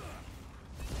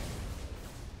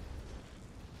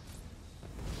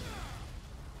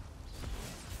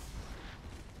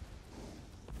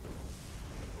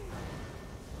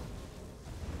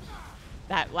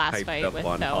 That last Hyped fight up with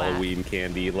on Thoat. Halloween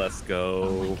candy. Let's go.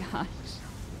 Oh my gosh.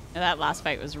 That last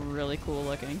fight was really cool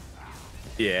looking.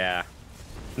 Yeah.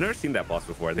 I've never seen that boss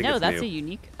before. I think No, it's that's new. a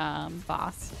unique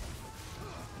boss.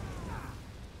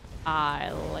 I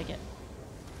like it.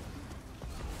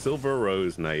 Silver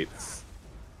Rose Knights.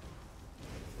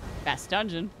 Best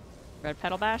dungeon. Red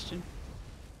Petal Bastion.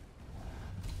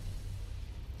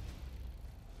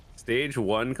 Stage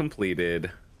 1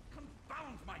 completed.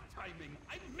 Confound my timing.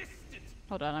 I missed it.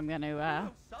 Hold on, I'm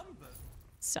gonna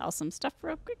sell some stuff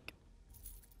real quick.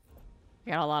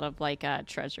 Got a lot of like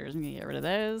treasures. I'm gonna get rid of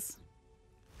those.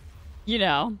 You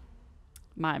know,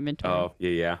 my inventory. Oh,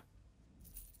 yeah.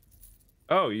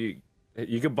 Oh, you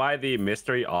could buy the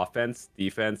mystery offense,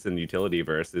 defense, and utility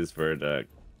verses for the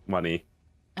money.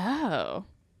 Oh.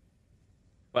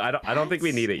 But I don't think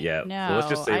we need it yet. No, so let's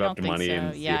just save I up don't the think money so.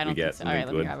 and see Yeah, I if we don't get think so. All right,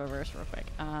 something let me good. grab a verse real quick.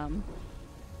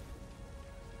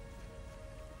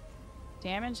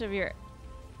 Damage of your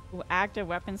active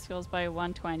weapon skills by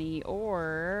 120,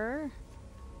 or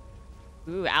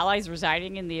allies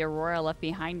residing in the Aurora left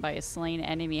behind by a slain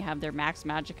enemy have their max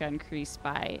magicka increased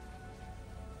by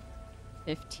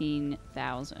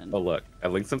 15,000. Oh look, I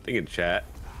linked something in chat.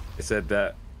 It said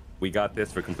that we got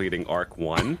this for completing Arc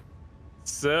 1.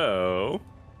 So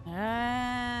So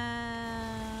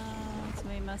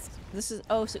we must. This is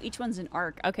so each one's an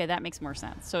arc. Okay, that makes more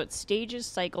sense. So it's stages,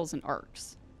 cycles, and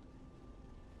arcs.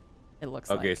 It looks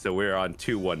okay, like. so we're on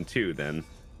 212 then.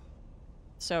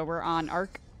 So we're on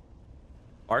arc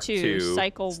Arc 2,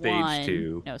 cycle stage 1.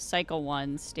 2. No, cycle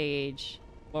 1, stage.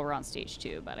 Well, we're on stage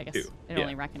 2, but I guess 2, it yeah.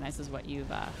 only recognizes what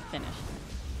you've finished.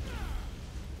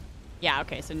 Yeah.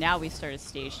 Okay. So now we started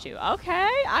stage 2. Okay,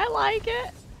 I like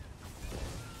it.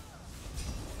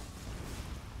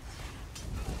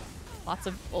 Lots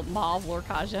of Maw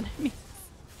Lorcage enemies.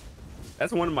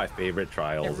 That's one of my favorite It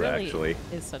trials, really actually.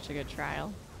 is such a good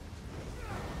trial.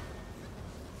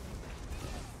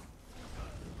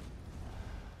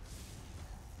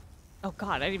 Oh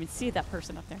god, I didn't even see that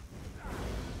person up there.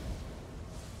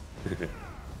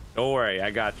 Don't worry,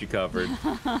 I got you covered.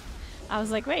 I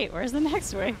was like, wait, where's the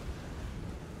next way?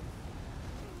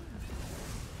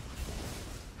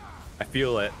 I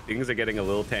feel it. Things are getting a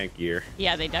little tankier.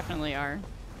 Yeah, they definitely are.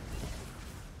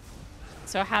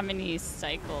 So how many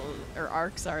cycles or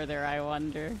arcs are there, I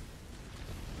wonder?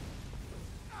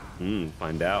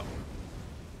 Find out.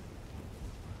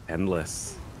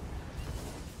 Endless.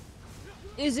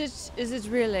 Is it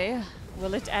really?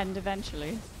 Will it end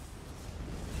eventually?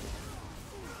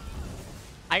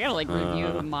 I gotta like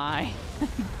review my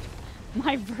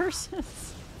my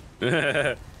verses.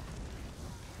 I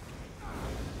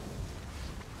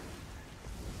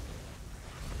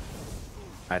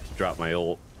had to drop my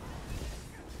ult.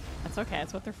 That's okay,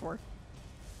 that's what they're for.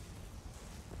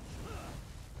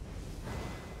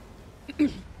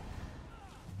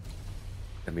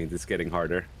 That means it's getting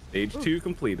harder. Stage 2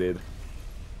 completed.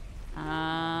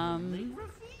 Excellent.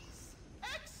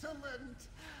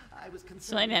 I was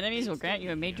Slain enemies will grant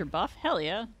you a major buff? Hell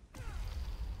yeah.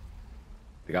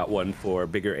 I got one for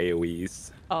bigger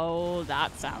AoEs. Oh,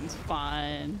 that sounds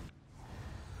fun.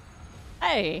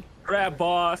 Hey, Crab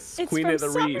boss, it's Queen from of the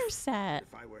Reef. Somerset.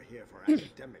 If I were here for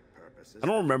academic purposes, I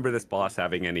don't remember this boss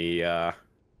having any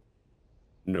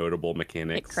notable Hit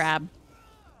mechanics. crab.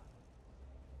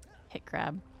 Hit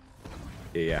crab.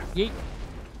 Yeah. Yeet.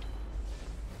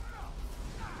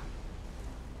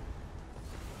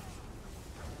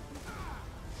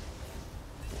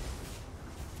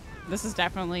 This is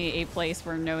definitely a place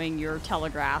where knowing your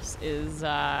telegraphs is,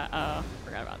 forgot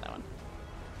about that one.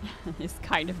 Is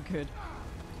kind of good.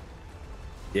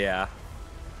 Yeah.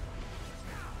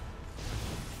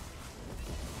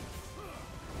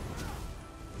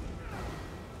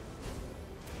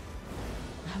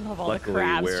 I love all Luckily, the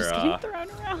crabs we're, just getting thrown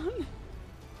around.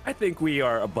 I think we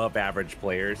are above average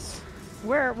players.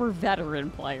 We're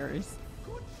veteran players.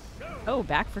 Oh,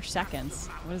 back for seconds.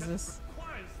 What is this?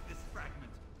 Requires this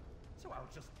fragment. So I'll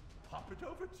just pop it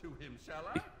over to him, shall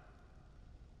I?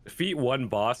 Defeat one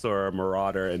boss or a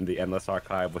marauder in the Endless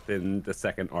Archive within the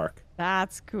second arc.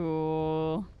 That's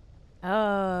cool.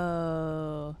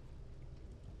 Oh.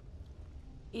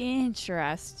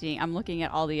 Interesting. I'm looking at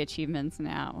all the achievements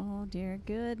now. Oh dear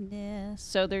goodness.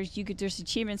 So there's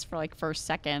achievements for like first,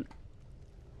 second. I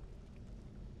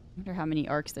wonder how many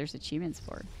arcs there's achievements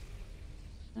for.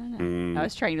 I don't know. I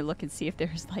was trying to look and see if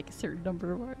there's like a certain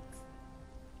number of arcs.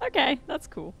 Okay, that's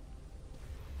cool.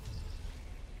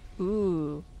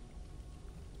 Ooh.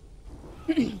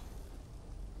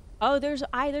 Oh, there's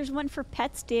one for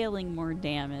pets dealing more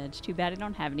damage. Too bad I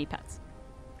don't have any pets.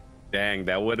 Dang,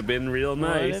 that would have been real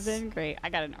nice. Would have been great. I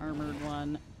got an armored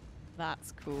one.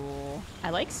 That's cool. I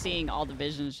like seeing all the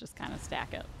visions just kind of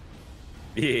stack up.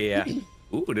 Yeah.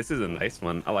 Ooh, this is a nice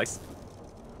one. I like.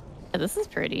 Oh, this is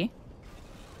pretty.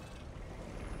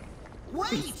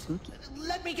 Wait!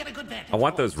 Let me get a good vantage I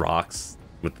want point. those rocks.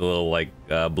 with the little like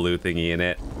blue thingy in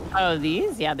it. Oh,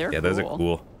 these? Yeah, they're Yeah, cool. those are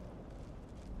cool.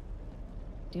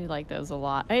 Do like those a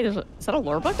lot. Hey, is that a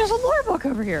lore book? There's a lore book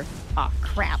over here. Oh,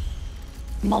 crap.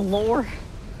 My lore.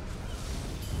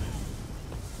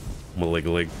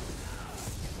 Malignant.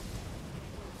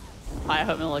 I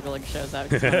hope Malignant shows up.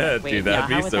 Dude, that'd be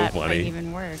how would so that funny.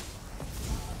 even work?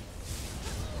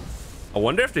 I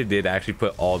wonder if they did actually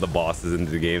put all the bosses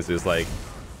into the game. So it's like,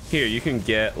 here, you can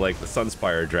get like the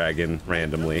Sunspire Dragon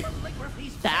randomly.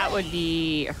 That would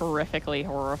be horrifically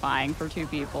horrifying for 2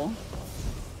 people.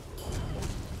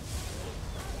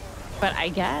 But I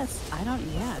guess, I don't,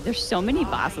 yeah, there's so many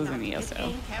bosses in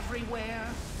ESO. Everywhere.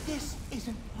 This is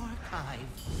an archive.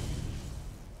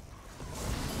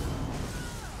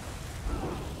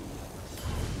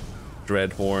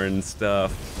 Dreadhorn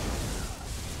stuff.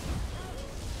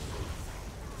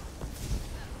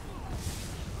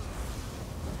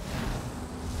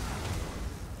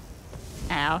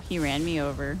 Ow, he ran me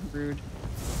over. Rude.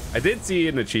 I did see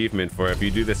an achievement for if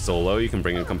you do this solo, you can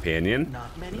bring a companion.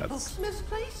 Not many That's books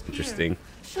misplaced interesting.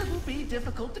 Here. Shouldn't be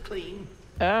difficult to clean.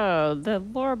 Oh, the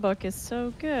lore book is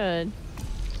so good.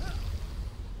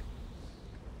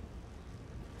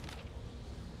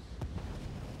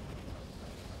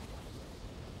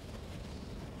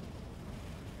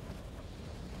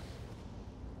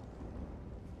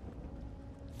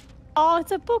 Oh,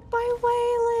 it's a book by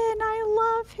Waylon.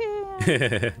 I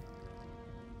love him.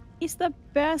 He's the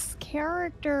best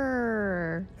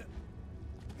character.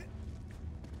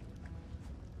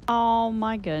 Oh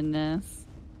my goodness.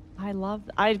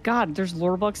 God, there's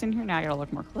lore books in here. Now I gotta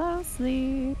look more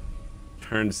closely.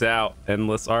 Turns out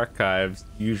endless archives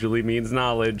usually means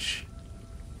knowledge.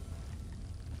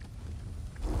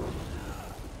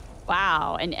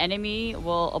 Wow, an enemy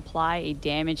will apply a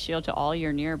damage shield to all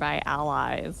your nearby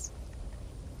allies.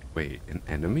 Wait, an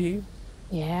enemy?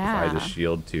 Yeah. Apply the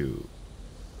shield to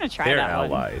I'm gonna try their that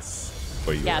allies.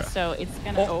 one. Oh, Yeah, so it's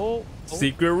gonna. Oh.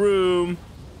 Secret room.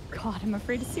 God, I'm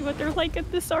afraid to see what they're like at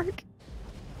this arc.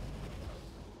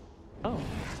 Oh.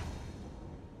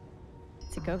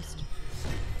 It's a ghost.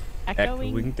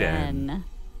 Echoing Den.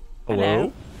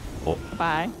 Hello? Oh,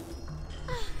 Bye.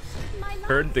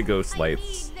 heard the ghost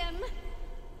lights.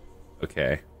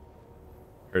 Okay.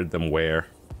 Heard them where?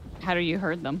 How do you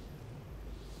herd them?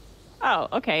 Oh,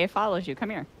 okay, it follows you. Come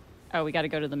here. Oh, we gotta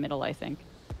go to the middle, I think.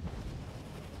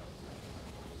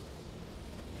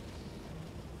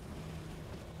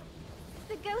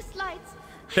 The ghost lights.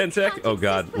 10 sec. Can't Oh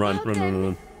god, exist run, without run, run, them.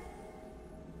 run.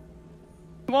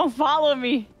 It won't follow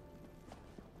me.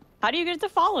 How do you get it to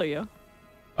follow you?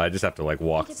 I just have to like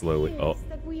walk It slowly. Oh, appears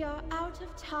that we are out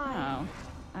of time.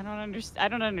 Oh, I don't understand. I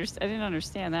didn't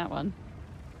understand that one.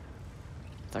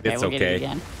 It's okay. it's We'll get it okay.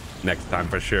 again. Next time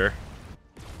for sure.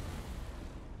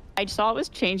 I saw it was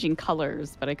changing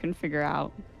colors, but I couldn't figure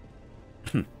out.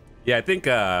 Yeah, I think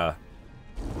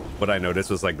what I noticed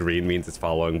was like green means it's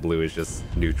following, blue is just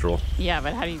neutral. Yeah,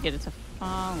 but how do you get it to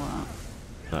follow?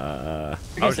 I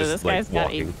Okay, was so just this like guy's got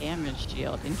walking. a damage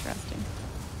shield. Interesting.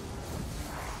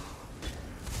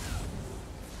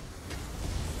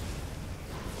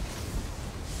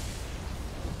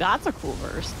 That's a cool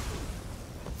verse.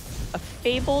 A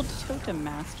fabled totem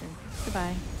master.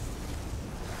 Goodbye.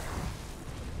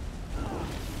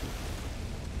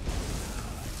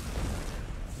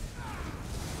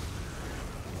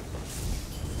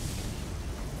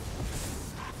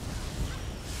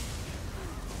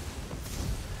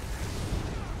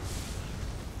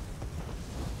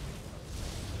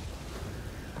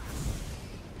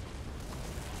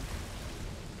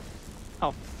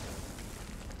 Oh.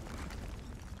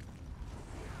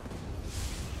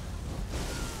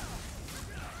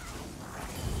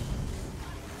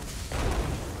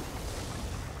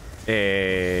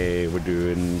 Hey, we're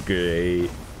doing great.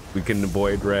 We can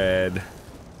avoid red.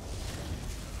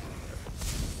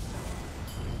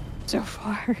 So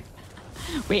far.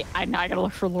 Wait, now I gotta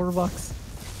look for lore books.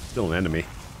 Still an enemy.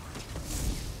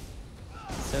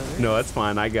 So No, that's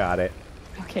fine. I got it.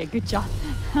 okay, good job.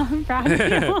 I'm proud of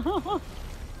you.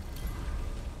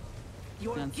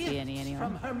 Your Don't see gifts any anyway.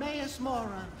 from Hermaeus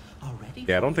Mora are ready.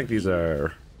 Yeah, I don't for think these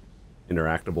are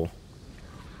interactable.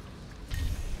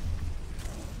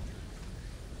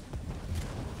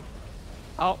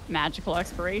 Oh, magical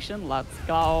expiration. Let's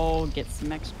go get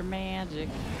some extra magic.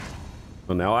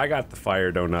 Well, now I got the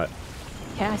fire donut.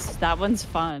 Yes, that one's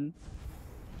fun.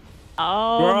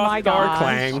 Oh We're my off our gosh.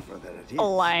 clang. Tougher than it is.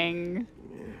 Clang.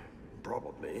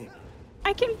 Probably.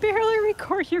 I can barely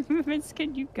record your movements.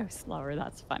 Can you go slower?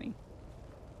 That's funny.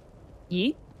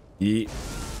 Yeet. Yeet.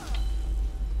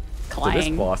 So this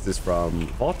Clang. boss is from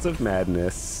Vaults of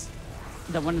Madness.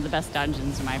 one of the best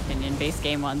dungeons in my opinion. Base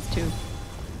game ones too.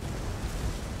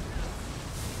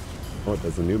 Oh,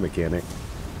 there's a new mechanic.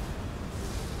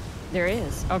 There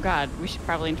is. Oh god, we should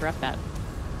probably interrupt that.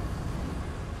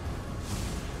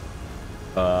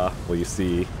 Well, you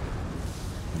see,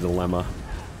 dilemma.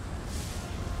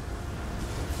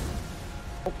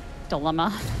 Oh,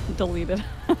 dilemma. Deleted.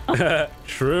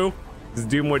 True. Just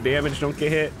do more damage, don't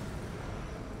get hit.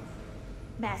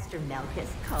 Master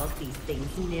Malkhest calls these things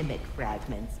mimic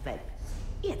fragments, but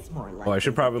it's more like. Oh, I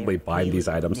should probably bind these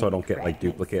items so I don't get like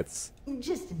duplicates.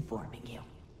 Just informing you.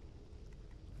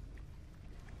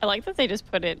 I like that they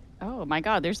just put it. Oh my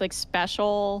god, there's like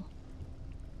special.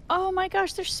 Oh my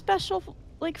gosh, there's special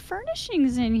like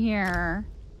furnishings in here.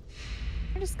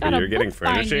 I just got You're a getting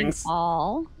bookbinding furnishings?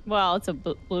 ball. Well, it's a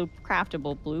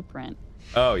craftable blueprint.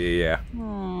 Oh yeah.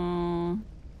 Oh,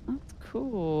 that's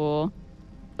cool.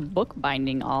 The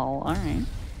bookbinding all. All right.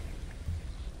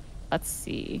 Let's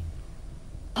see.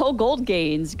 Oh, gold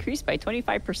gains increased by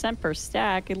 25% per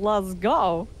stack. Let's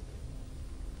go.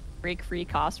 Break free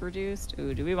cost reduced.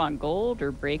 Ooh, do we want gold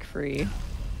or break free?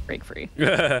 Break free.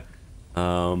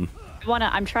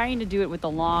 I'm trying to do it with the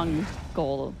long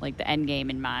goal, like the end game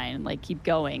in mind, like keep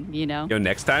going, you know? Yo,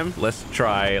 next time, let's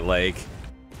try, like,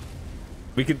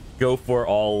 we could go for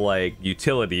all, like,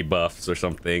 utility buffs or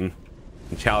something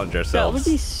and challenge ourselves. That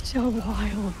would be so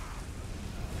wild.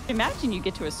 Imagine you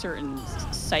get to a certain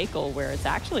cycle where it's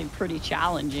actually pretty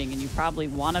challenging and you probably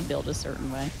want to build a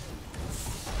certain way.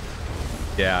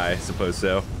 Yeah, I suppose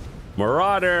so.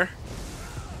 Marauder!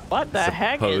 What the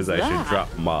heck is Suppose I that? should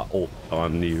drop my ult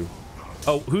on you.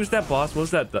 Oh, who's that boss? What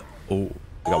was that? Oh,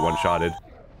 I got one-shotted.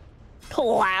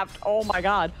 Clapped. Oh my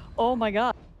god. Oh my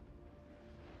god.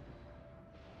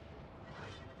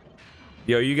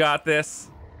 Yo, you got this.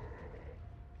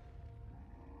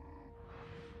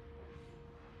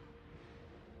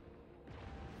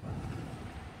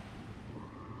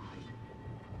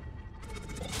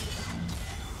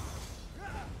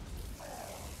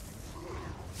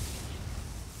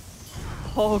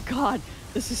 Oh god.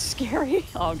 This is scary.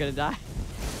 Oh, I'm gonna die.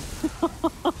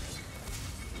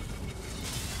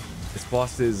 This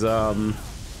boss is,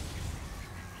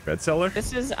 Red Cellar?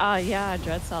 This is, yeah,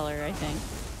 Dread Cellar, I think.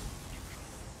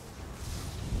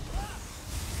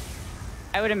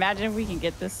 I would imagine if we can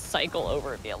get this cycle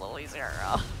over, it'd be a little easier.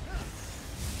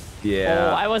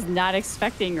 Yeah. Oh, I was not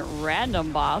expecting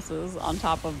random bosses on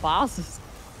top of bosses.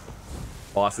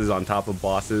 Bosses on top of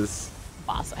bosses.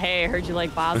 Boss. Hey, I heard you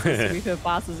like bosses. So we put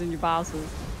bosses in your bosses.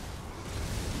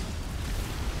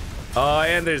 Oh,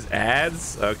 and there's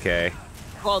ads? Okay.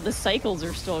 Well, the cycles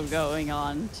are still going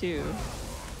on, too.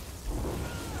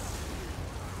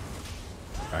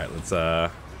 Alright, let's,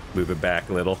 move it back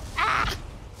a little. Ah!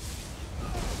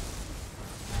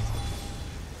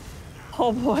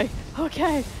 Oh boy.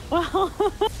 Okay. Well. No,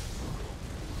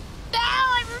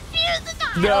 I refuse to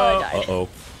die. No! Oh, I died. Uh-oh.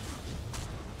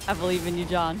 I believe in you,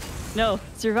 John. No,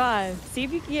 survive. See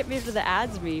if you can get me to the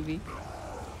ads, maybe.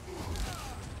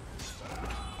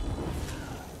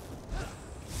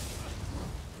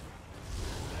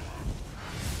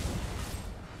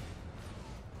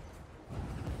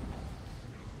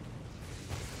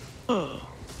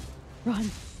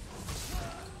 Run.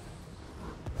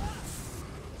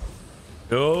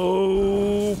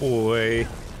 Oh boy.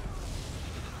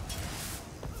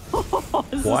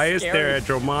 Why is there a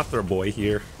Dromothra boy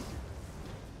here?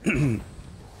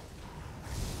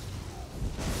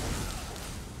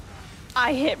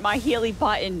 I hit my Healy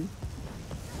button.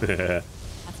 That's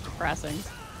depressing.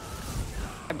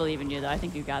 I believe in you, though. I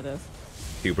think you got this.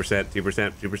 2%, 2%,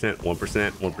 2%,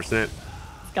 1%, 1%.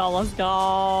 Let's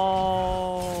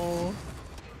go.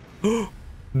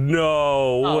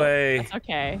 No way. That's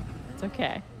okay. It's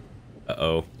okay.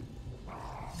 Uh-oh.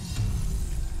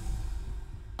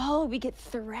 Oh, we get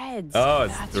threads. Oh,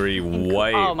 it's That's 3 freaking cool.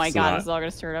 white. Oh my god, this is all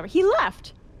gonna start over. He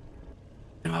left.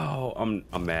 No, I'm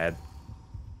mad.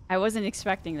 I wasn't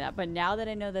expecting that, but now that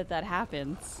I know that that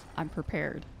happens, I'm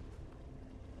prepared.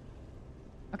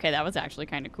 Okay, that was actually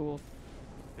kind of cool.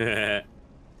 All We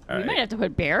right. might have to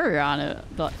put barrier on it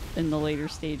in the later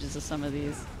stages of some of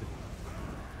these.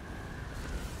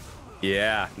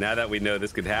 Yeah, now that we know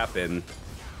this could happen.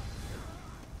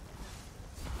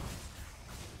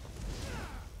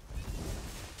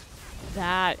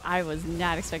 That, I was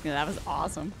not expecting that. That was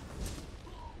awesome.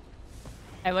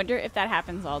 I wonder if that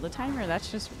happens all the time or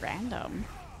that's just random.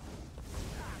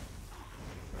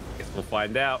 Guess we'll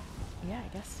find out. Yeah,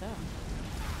 I guess so.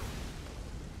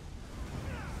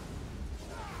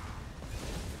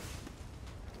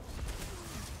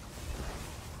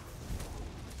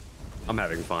 I'm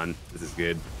having fun. This is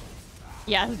good.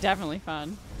 Yeah, it's definitely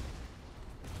fun.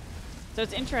 So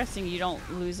it's interesting you don't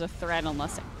lose a thread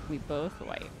unless we both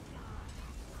wipe.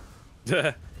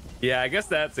 Yeah, I guess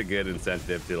that's a good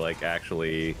incentive to like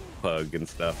actually pug and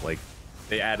stuff. Like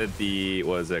they added the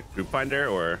what was it, group finder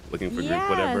or looking for group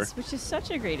whatever. Yes, which is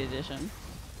such a great addition.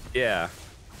 Yeah.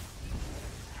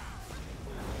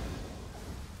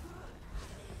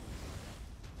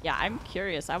 Yeah, I'm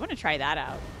curious. I want to try that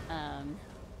out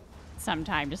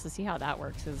sometime just to see how that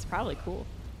works. It's probably cool.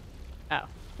 Oh,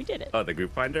 we did it. Oh, the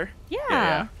group finder?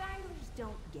 Yeah. Finders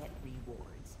don't get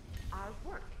rewards. Our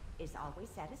work is always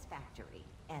satisfactory,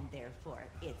 and therefore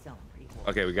its own reward.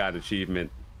 Okay, we got an achievement.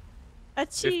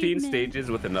 15 Achievement. stages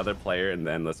with another player in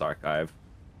the Endless Archive.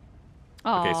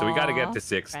 Okay, so we got to get Aw, to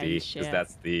 60 because friendship.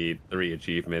 that's the 3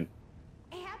 achievement.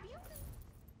 Have you?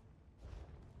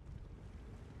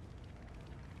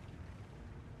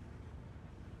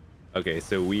 Okay,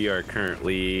 so we are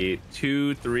currently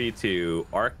 232,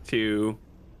 Arc 2.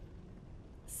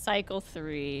 Cycle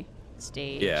 3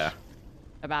 stage. Yeah,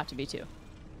 About to be 2.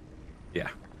 yeah.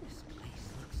 This place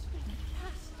looks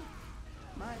fantastic.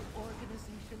 My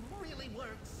organization really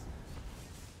works.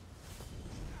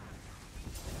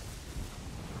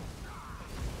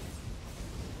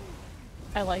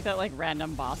 I like that like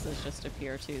random bosses just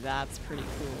appear too. That's pretty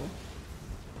cool.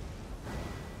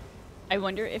 I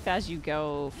wonder if as you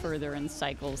go further in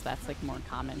cycles, that's like more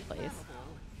commonplace.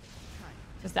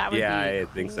 Because that would Yeah, be I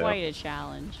think so. quite a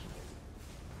challenge.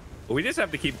 But we just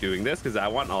have to keep doing this because I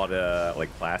want all the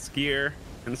like class gear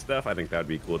and stuff. I think that would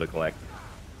be cool to collect.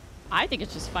 I think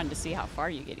it's just fun to see how far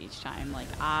you get each time. Like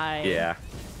I Yeah.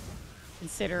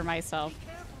 consider myself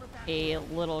a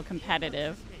little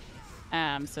competitive.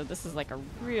 So this is like a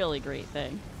really great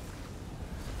thing.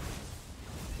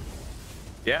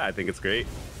 Yeah, I think it's great.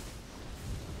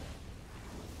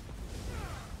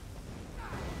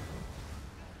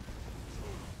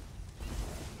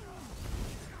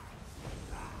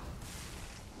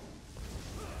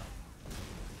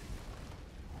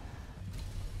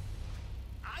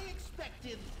 I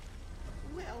expected.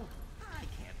 Well, I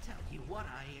can't tell you what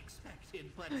I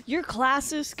expected, but Your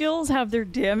class's skills have their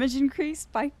damage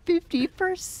increased by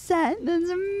 50%. That's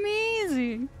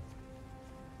amazing.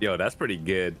 Yo, that's pretty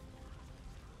good.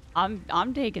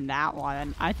 I'm taking that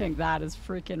one. I think that is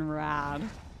freaking rad.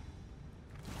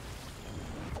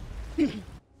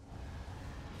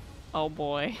 Oh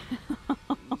boy.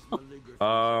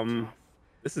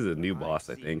 This is a new boss,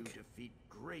 I think. No,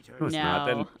 it's No. not.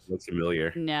 That looks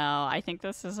familiar. No, I think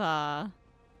this is isn't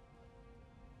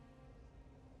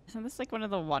this like one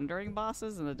of the wandering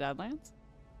bosses in the Deadlands?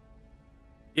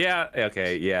 Yeah,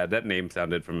 okay, yeah, that name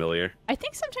sounded familiar. I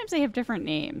think sometimes they have different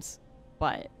names,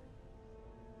 but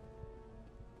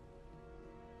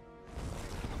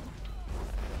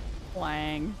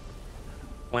Clang.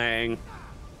 Clang.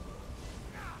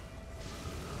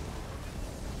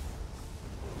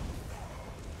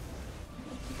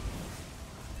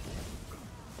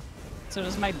 So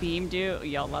does my beam do?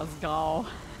 Yo, let's go.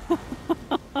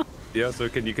 Yeah, so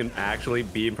you can actually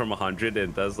beam from 100 and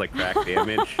it does like crack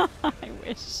damage. I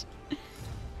wish.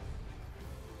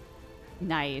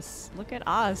 Nice. Look at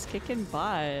us kicking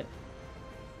butt.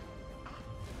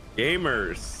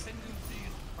 Gamers.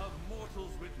 Tendencies of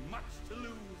mortals with much to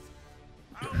lose.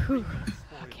 Whew.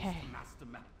 Okay. Master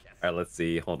Malkhest. All right, let's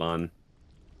see. Hold on.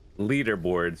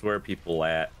 Leaderboards. Where are people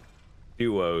at?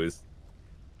 Duos.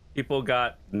 People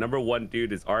got number 1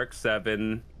 dude is Arc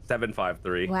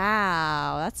 753.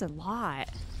 Wow, that's a lot.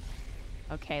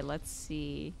 Okay, let's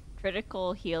see.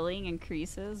 Critical healing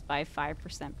increases by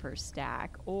 5% per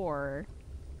stack, or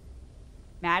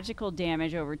magical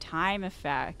damage over time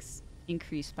effects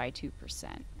increase by 2%.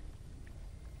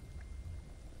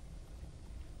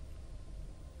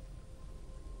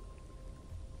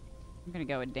 I'm gonna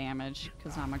go with damage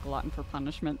because I'm a glutton for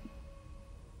punishment.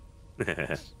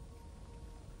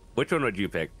 Which one would you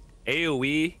pick?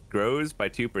 AoE grows by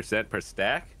 2% per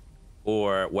stack,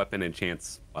 or weapon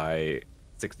enchants by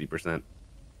 60%?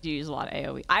 Do you use a lot of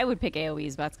AoE? I would pick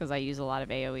AoEs, but that's because I use a lot of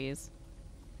AoEs.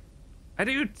 I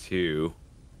do too.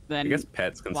 Then I guess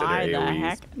pets consider why AoEs. the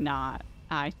heck not?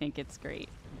 I think it's great.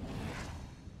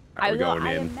 Alright, we're going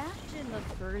I in. imagine the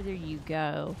further you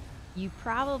go, you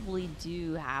probably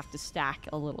do have to stack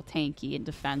a little tanky and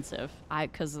defensive.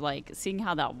 Because like seeing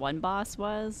how that one boss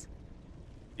was.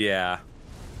 Yeah.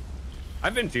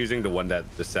 I've been choosing the one that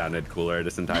just sounded cooler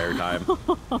this entire time.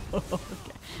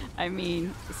 Okay. I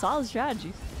mean, solid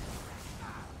strategy.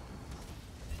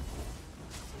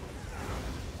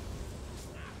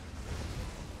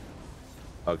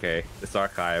 Okay, this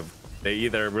archive. They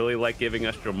either really like giving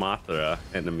us Dromothra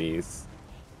enemies.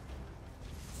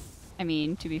 I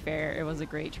mean, to be fair, it was a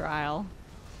great trial.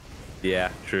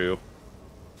 Yeah, true.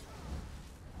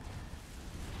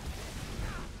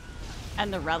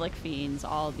 And the relic fiends,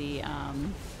 all the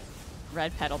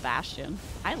red petal bastion.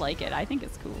 I like it. I think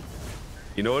it's cool.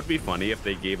 You know, it'd be funny if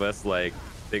they gave us like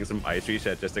things from Ice Reach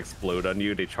that just explode on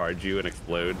you. They charge you and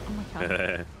explode. Oh my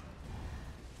god.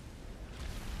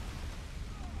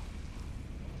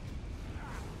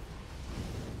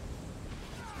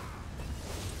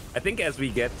 I think as we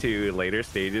get to later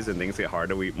stages and things get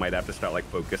harder, we might have to start like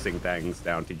focusing things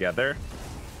down together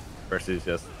versus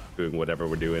just doing whatever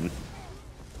we're doing.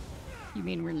 You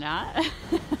mean we're not?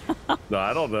 No,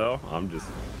 I don't know. I'm just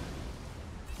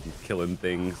killing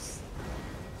things.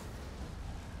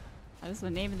 That is the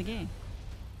name of the game.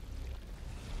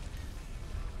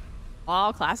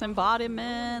 Oh, class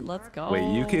embodiment. Let's go.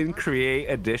 Wait, you can create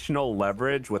additional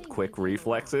leverage with quick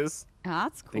reflexes. Oh,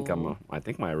 that's cool. I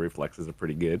think my reflexes are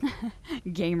pretty good.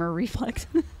 Gamer reflex.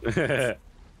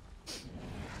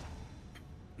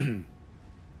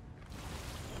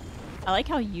 I like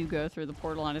how you go through the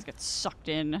portal and just get sucked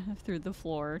in through the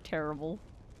floor. Terrible.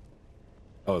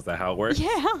 Oh, is that how it works?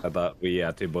 Yeah. I thought we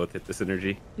had to both hit this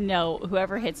energy. No,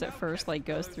 whoever hits it first like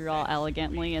goes through all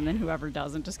elegantly, and then whoever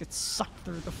doesn't just gets sucked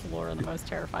through the floor in the most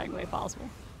terrifying way possible.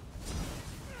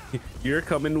 You're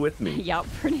coming with me. Yep,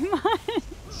 pretty much.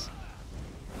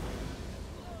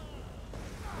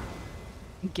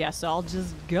 Guess I'll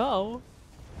just go.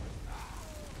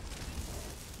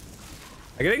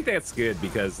 I think that's good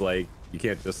because like you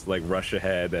can't just like rush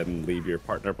ahead and leave your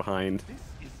partner behind.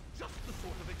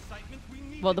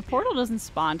 Well, the portal doesn't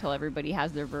spawn until everybody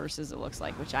has their verses, it looks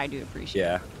like, which I do appreciate.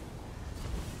 Yeah.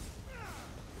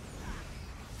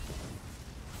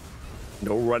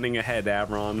 No running ahead,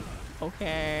 Avron.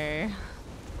 Okay.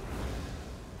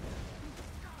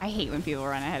 I hate when people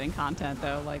run ahead in content,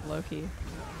 though, like Loki.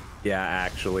 Yeah,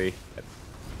 actually.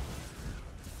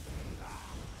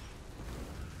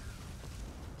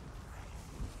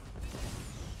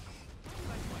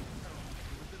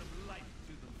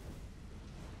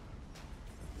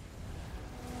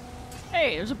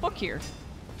 Hey, there's a book here.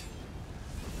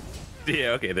 Yeah,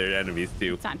 okay, they're enemies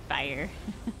too. It's on fire.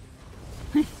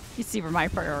 You see where my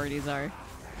priorities are.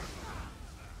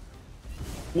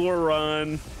 Floor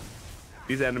run.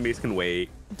 These enemies can wait.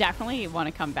 Definitely want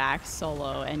to come back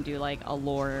solo and do like a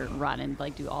lore run and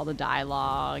like do all the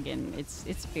dialogue, and it's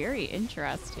very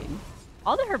interesting.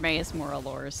 All the Hermaeus Mora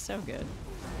lore is so good.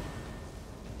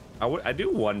 I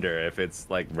do wonder if it's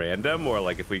like random or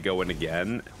like if we go in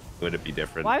again, would it be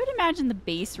different? Well, I would imagine the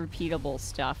base repeatable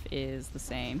stuff is the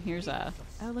same. Here's a...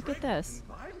 Oh, look at this.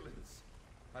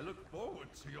 I look forward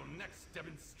to your next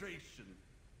demonstration.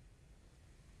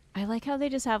 I like how they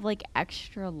just have like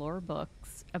extra lore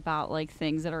books about like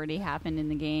things that already happened in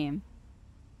the game.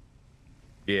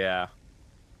 Yeah.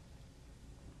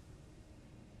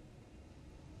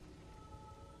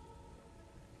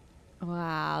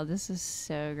 Wow, this is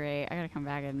so great. I gotta come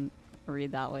back and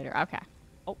read that later. Okay.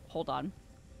 Oh, hold on.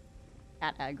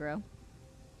 Cat aggro.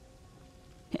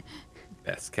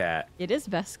 Best cat. It is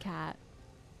best cat.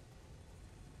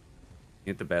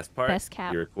 Get the best part. Best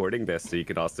cat. You're recording this, so you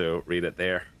can also read it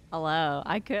there. Hello.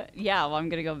 I could. Yeah, well, I'm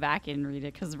gonna go back and read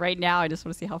it because right now I just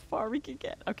want to see how far we can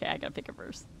get. Okay, I gotta pick a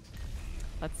verse.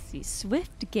 Let's see.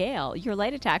 Swift Gale. Your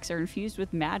light attacks are infused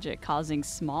with magic, causing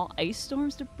small ice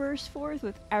storms to burst forth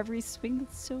with every swing.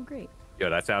 That's so great.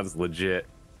 Yo, that sounds legit.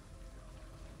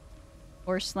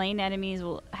 Or slain enemies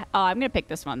will... Oh, I'm going to pick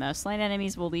this one, though. Slain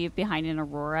enemies will leave behind an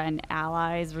aurora, and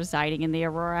allies residing in the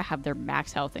aurora have their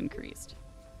max health increased.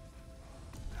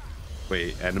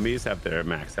 Wait, enemies have their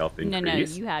max health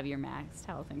increased? No, you have your max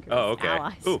health increased. Oh, okay.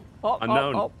 Allies. Ooh,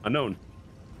 unknown. Unknown.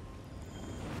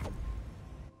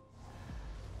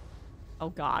 Oh,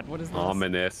 God. What is this?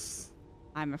 Ominous.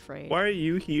 I'm afraid. Why are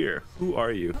you here? Who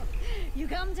are you? You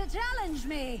come to challenge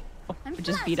me. Oh,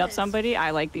 just beat up somebody? I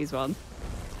like these ones.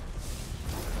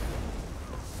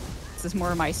 This is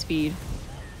more my speed.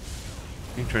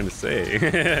 What are you trying to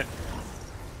say?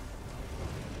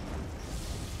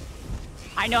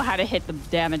 I know how to hit the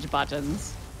damage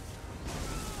buttons.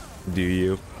 Do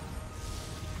you?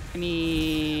 I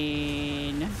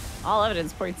mean, all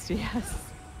evidence points to yes.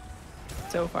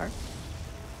 So far.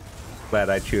 Glad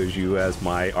I chose you as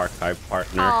my archive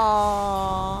partner.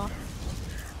 Aww.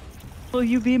 Will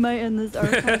you be my endless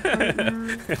archive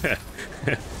partner?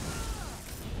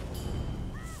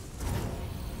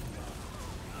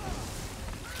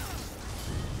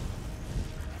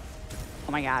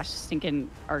 Oh my gosh, stinking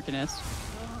Arcanist.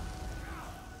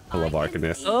 I love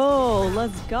Arcanist. Oh,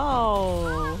 let's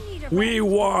go. We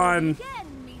won!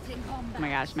 Oh my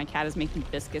gosh, my cat is making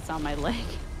biscuits on my leg.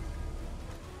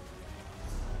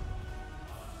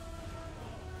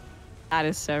 That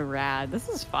is so rad. This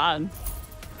is fun.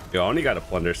 Yo, I only got a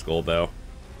Plunder Skull though.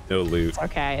 No loot. It's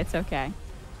okay. It's okay.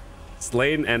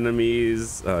 Slain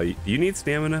enemies. Do you need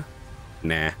stamina?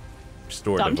 Nah.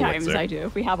 Store the Sometimes elixir. I do.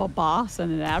 If we have a boss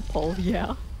and an apple,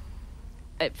 yeah.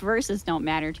 Verses don't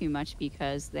matter too much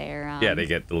because they're Yeah, they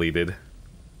get deleted.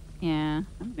 Yeah,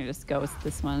 I'm gonna just go with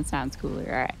this one. It sounds cooler.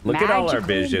 All right. Look at all our Magical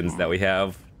visions that we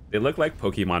have. They look like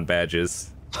Pokemon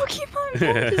badges. Pokemon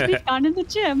badges we found in the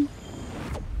gym.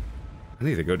 I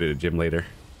need to go to the gym later.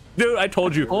 Dude, I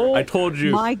told you. Oh, I told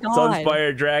you. my God.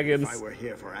 Sunspire dragons. If I were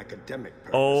here for academic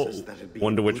Oh, purposes, that'd be a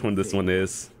wonder which good one this one thing.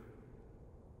 is.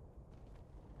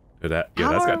 Yeah,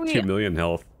 How that's are got we- 2 million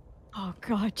health. Oh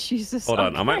God, Jesus. Hold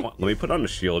on, I okay. let me put on a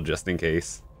shield just in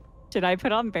case. Should I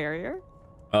put on barrier?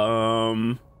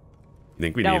 You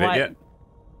think we You know need what? it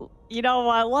yet? You know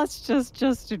what? Let's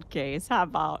just in case. How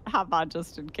about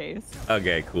just in case?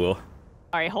 Okay, cool.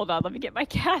 All right, hold on. Let me get my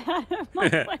cat out of my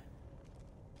way.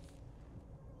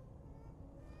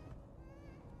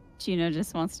 Gino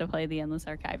just wants to play the Endless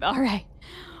Archive. All right.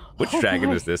 Which Oh, dragon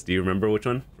boy. is this? Do you remember which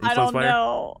one? From I don't Sunspire?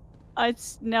 know.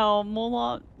 It's no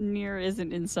Mjolnir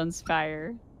isn't in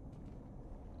Sunspire.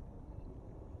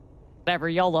 Whatever,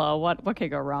 YOLO. What could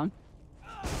go wrong?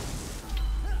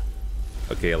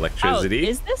 Okay, electricity. Oh,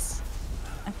 is this?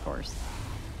 Of course.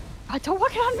 Don't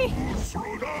walk it on me.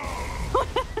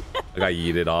 I got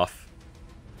yeeted off.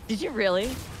 Did you really?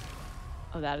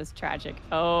 Oh, that is tragic.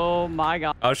 Oh my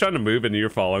God. I was trying to move and you were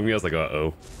following me. I was like,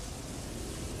 uh-oh.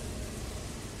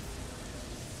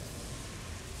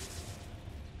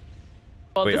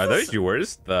 Well, Wait, this are is- those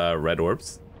yours? The red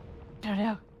orbs? I don't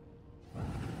know.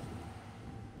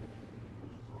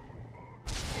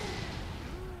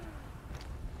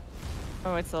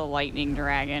 Oh, it's a lightning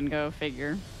dragon. Go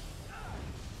figure.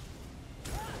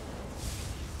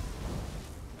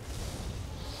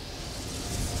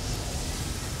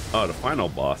 Oh, the final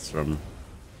boss from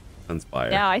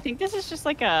Sunspire. Yeah, I think this is just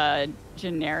like a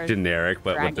generic. Generic,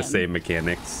 but with the dragon. same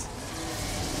mechanics.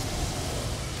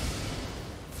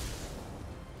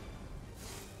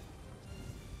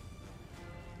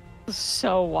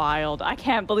 So wild. I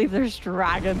can't believe there's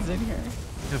dragons in here.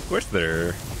 Of course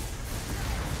they're...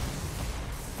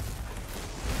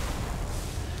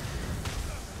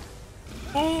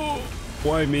 Oh,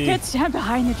 why me? Get stand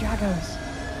behind the dragos.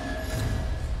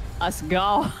 Let's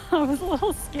go. That was a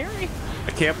little scary.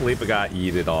 I can't believe I got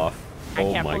yeeted off. I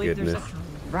Oh can't my believe goodness. there's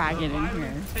a dragon in here.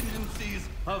 Violent tendencies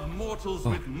of mortals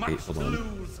Oh, with much wait, to hold on.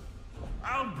 lose.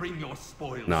 I'll bring your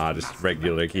spoils. Nah, to just Master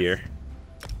regular Malkhest. gear.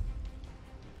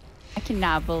 I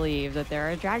cannot believe that there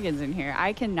are dragons in here.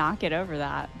 I cannot get over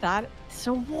that.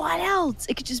 So what else?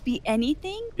 It could just be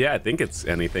anything? Yeah, I think it's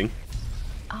anything.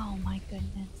 Oh my goodness.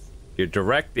 Your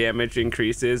direct damage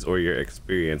increases or your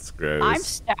experience grows. I'm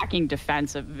stacking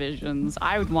defensive visions.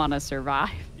 I would want to survive.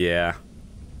 Yeah.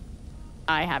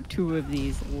 I have 2 of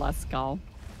these. Let's go.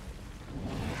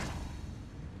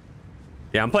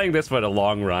 Yeah, I'm playing this for the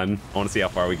long run. I want to see how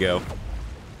far we go.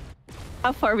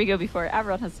 How far we go before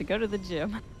everyone has to go to the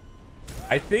gym?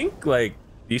 I think, like,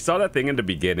 you saw that thing in the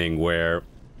beginning where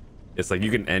it's like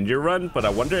you can end your run, but I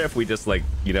wonder if we just, like,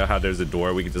 you know how there's a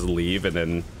door, we can just leave, and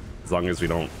then as long as we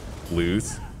don't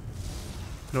lose,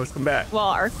 we can always come back. Well,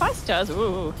 our quest does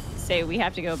say we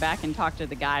have to go back and talk to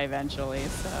the guy eventually,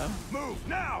 so. Move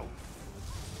now!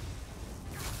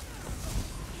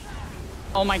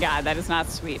 Oh my God, that is not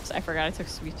sweeps. I forgot I took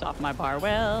sweeps off my bar.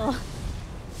 Well,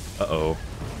 Uh-oh.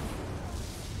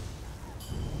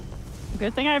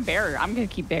 good thing I have barrier. I'm gonna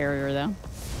keep barrier though.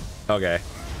 Okay.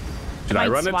 Should I I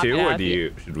might run it swap too, it or out do if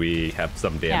you? Should we have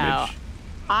some damage? Yeah,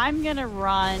 I'm gonna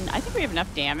run. I think we have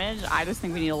enough damage. I just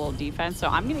think we need a little defense, so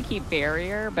I'm gonna keep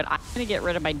barrier, but I'm gonna get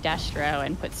rid of my destro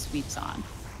and put sweeps on.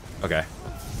 Okay.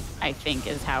 I think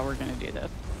is how we're gonna do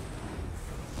this.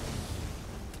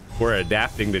 We're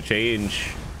adapting to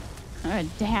change.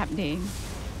 Adapting.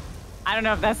 I don't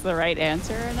know if that's the right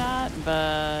answer or not,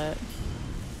 but.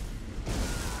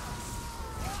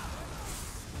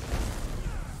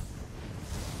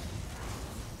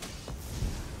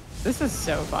 This is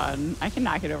so fun. I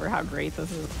cannot get over how great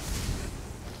this is.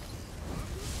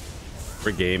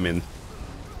 We're gaming.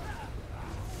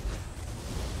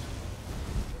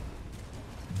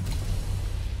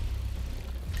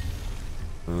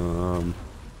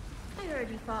 I heard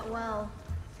you fought well.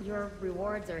 Your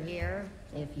rewards are here,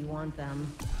 if you want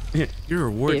them. Your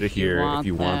rewards are If you here if want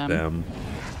you want them.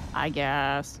 I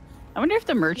guess. I wonder if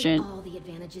the merchant. All the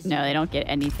advantages. No, they don't get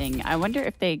anything. I wonder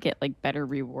if they get like better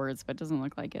rewards, but it doesn't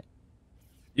look like it.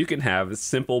 You can have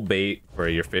simple bait for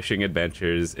your fishing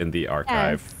adventures in the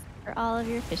archive. Yes, for all of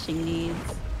your fishing needs.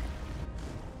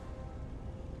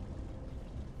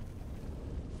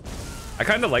 I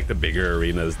kind of like the bigger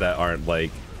arenas that aren't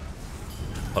like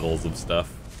puddles of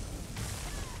stuff.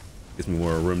 Gives me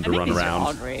more room to I think run these around. are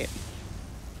all great.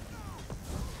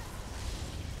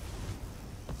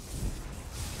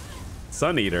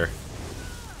 Sun Eater.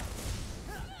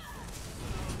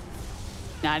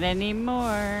 Not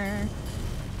anymore.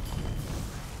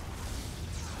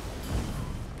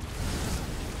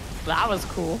 That was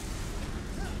cool.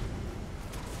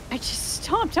 I just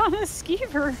stomped on a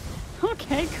skeever.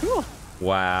 Okay, cool.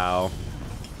 Wow.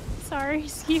 Sorry,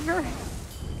 skeever.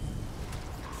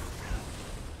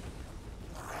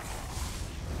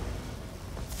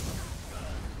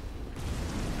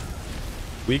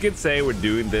 We could say we're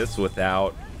doing this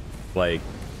without, like,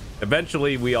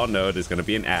 eventually we all know there's going to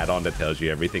be an add-on that tells you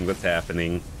everything that's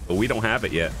happening, but we don't have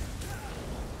it yet.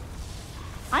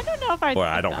 I don't know if I. Or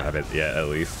I don't have it yet, at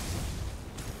least.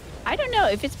 I don't know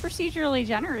if it's procedurally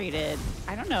generated.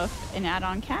 I don't know if an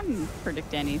add-on can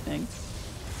predict anything.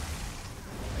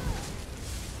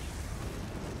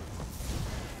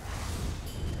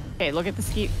 Okay, look at the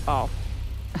ski. Oh.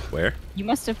 Where? You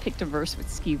must have picked a verse with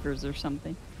skeevers or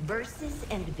something. Verses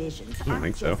and visions I don't aren't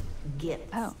think so. just gifts.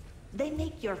 Oh. They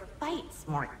make your fights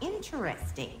more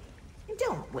interesting.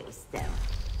 Don't waste them.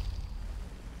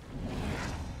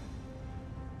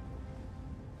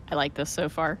 I like this so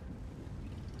far.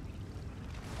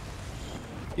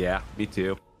 Yeah, me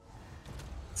too.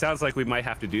 Sounds like we might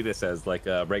have to do this as like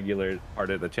a regular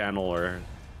part of the channel, or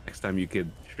next time you could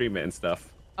stream it and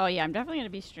stuff. Oh yeah, I'm definitely gonna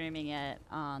be streaming it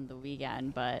on the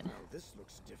weekend, but Now this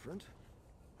looks different.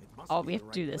 It must oh, be we the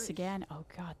have to do right this place. again. Oh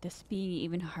god, this being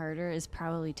even harder is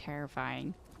probably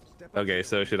terrifying. Step up Okay, to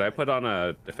so should I put on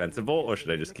a defensive volt, or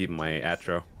should I just keep my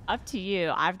atro? Up to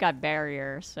you. I've got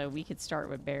barrier, so we could start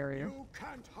with barrier. You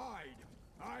can't hide.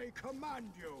 I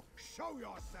command you. Show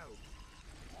yourself.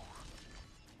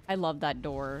 I love that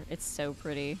door. It's so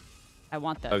pretty. I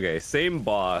want that. Okay, same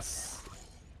boss.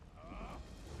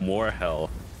 More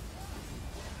health.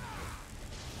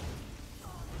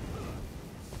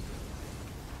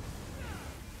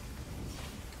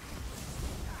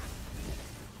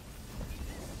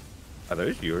 Are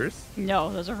those yours?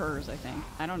 No, those are hers, I think.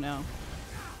 I don't know.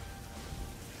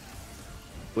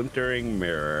 Splintering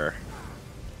mirror.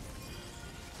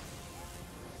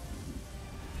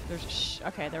 There's a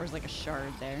okay, there was like a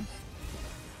shard there.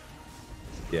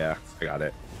 Yeah, I got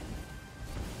it.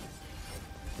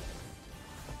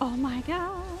 Oh my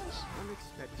gosh.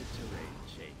 Unexpected terrain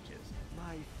changes.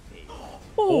 My favorite.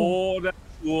 Oh, that's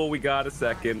cool. We got a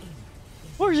second.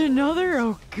 There's another?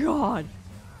 Oh god.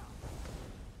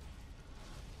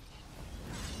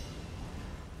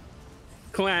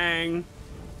 Clang.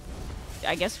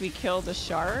 I guess we killed the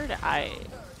shard. I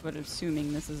would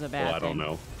assuming this is a bad Oh, I don't thing.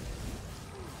 know.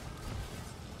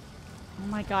 Oh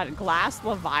my god, glass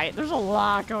Leviathan. There's a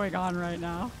lot going on right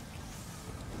now.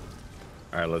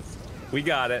 All right, let's. We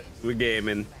got it. We're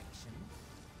gaming.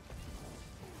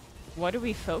 What do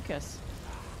we focus?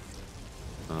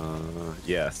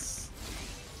 Yes.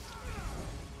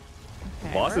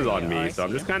 Okay, Boss where is are on you? Oh, I me, so I'm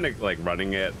see just you. kind of like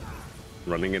running it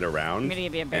around, I'm gonna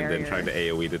give you a and then barrier. trying to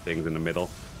AOE to things in the middle.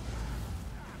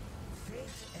 Fate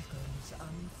echoes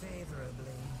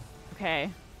unfavorably. Okay.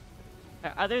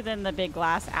 Other than the big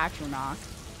glass Atronach.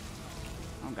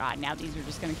 Oh god, now these are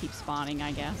just gonna keep spawning,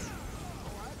 I guess.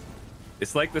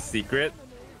 It's like the secret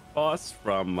boss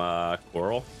from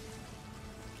Coral.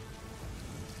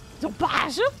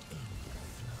 Zabaja?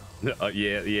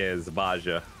 Yeah,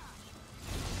 Zabaja.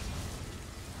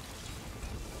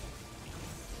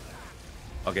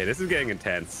 Okay, this is getting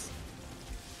intense.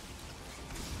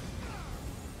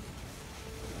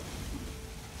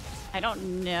 I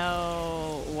don't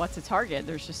know what to target.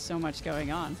 There's just so much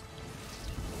going on.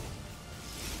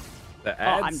 The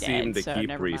I'm ads seem dead, to so keep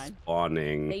never mind.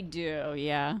 respawning. They do,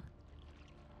 yeah.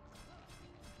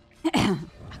 A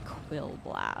quill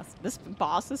blast. This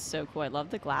boss is so cool. I love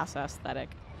the glass aesthetic.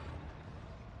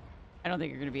 I don't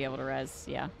think you're gonna be able to res,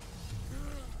 yeah.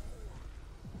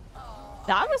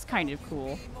 That was kind of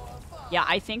cool. Yeah,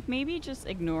 I think maybe just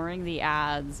ignoring the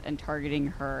ads and targeting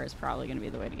her is probably gonna be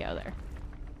the way to go there.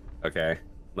 Okay,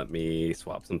 let me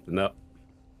swap something up.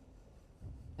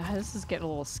 God, this is getting a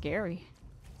little scary.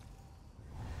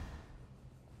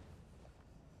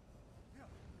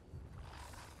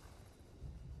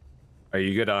 Are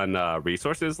you good on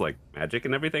resources like magic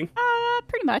and everything?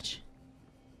 Pretty much.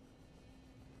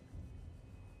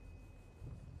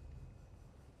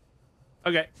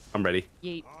 Okay, I'm ready.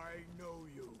 Yeet. I know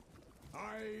you.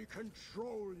 I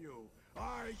control you.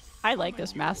 I like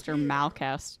this Master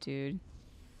Malkhest, dude.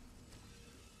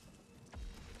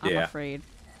 I'm Yeah. afraid.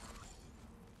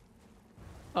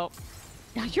 Oh.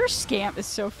 Your scamp is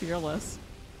so fearless.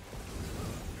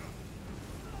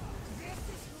 This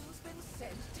is who's been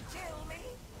sent to kill me?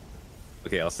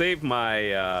 Okay, I'll save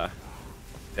my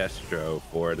Destro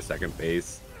for the second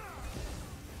phase.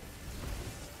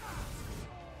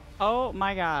 Oh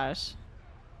my gosh.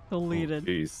 Deleted.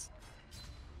 Jeez.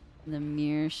 The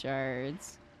mirror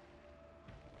shards.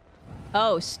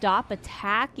 Oh, stop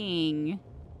attacking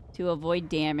to avoid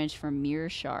damage from mirror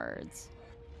shards.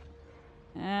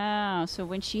 Oh, so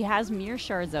when she has mirror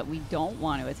shards up, we don't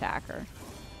want to attack her.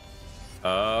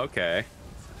 Oh, okay.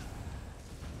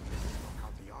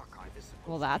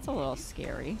 Well, that's a little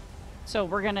scary. So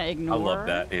we're gonna ignore. I love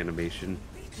that animation.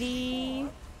 The.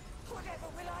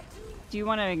 Do you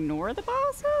want to ignore the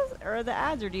bosses or the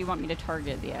ads, or do you want me to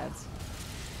target the ads?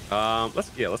 Let's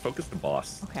focus the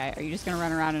boss. Okay. Are you just gonna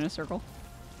run around in a circle?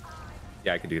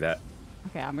 Yeah, I could do that.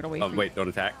 Okay, I'm gonna wait. Oh wait, don't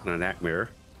attack! Don't attack, mirror.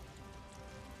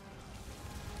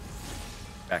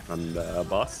 Back on the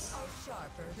boss.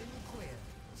 Sharper than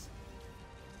quills.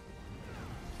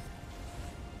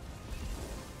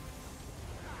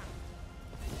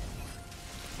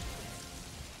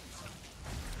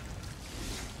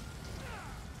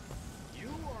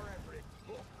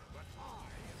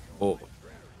 Oh.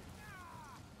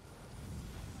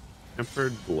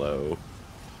 Tempered blow.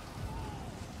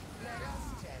 Let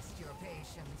us test your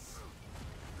patience.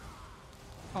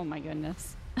 Oh my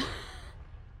goodness.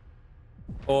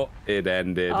 Oh, it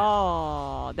ended.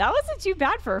 Oh, that wasn't too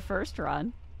bad for a first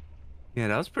run. Yeah,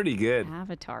 that was pretty good.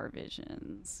 Avatar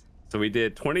visions. So we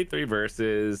did 23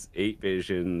 verses, 8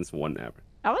 visions, 1 average.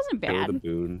 That wasn't Kill the bad.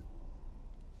 boon.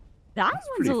 That That's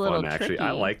one's pretty a little fun, actually. tricky.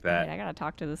 I like that. Wait, I gotta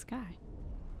talk to this guy.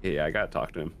 Yeah, I gotta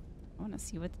talk to him. I want to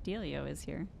see what the dealio is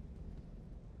here.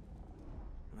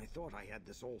 I thought I had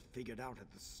this all figured out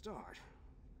at the start.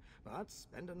 But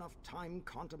spend enough time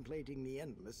contemplating the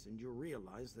endless and you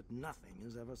realize that nothing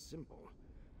is ever simple.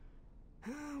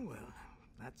 Ah, well,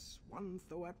 that's one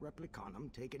Thoat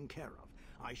Replicanum taken care of.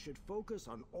 I should focus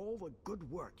on all the good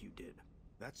work you did.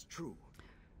 That's true.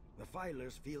 The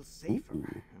filers feel safer,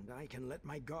 and I can let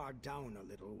my guard down a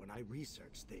little when I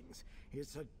research things.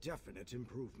 It's a definite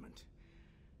improvement.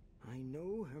 I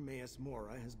know Hermaeus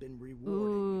Mora has been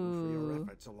rewarding you for your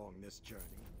efforts along this journey.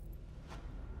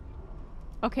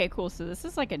 Okay, cool. So this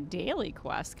is like a daily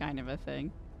quest kind of a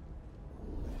thing.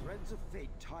 Threads of fate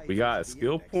tied We got a into the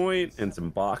skill index point is and set. some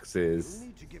boxes. You'll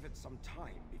need to give it some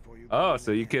time before you Oh, begin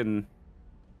so you again.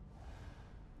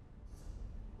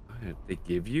 can... They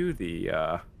give you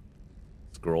the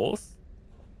scrolls?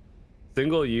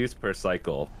 Single use per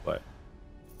cycle, but...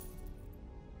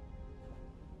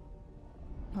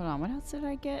 Hold on, what else did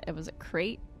I get? It was a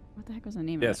crate. What the heck was the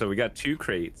name Yeah, of it? so we got 2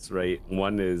 crates, right?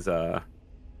 One is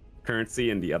currency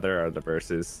and the other are the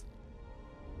verses.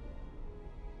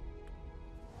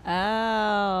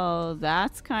 Oh,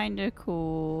 that's kind of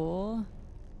cool.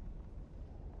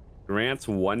 Grants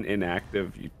 1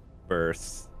 inactive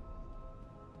verse.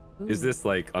 Is Ooh. this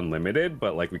like unlimited,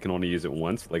 but like we can only use it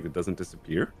once, like it doesn't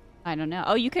disappear? I don't know.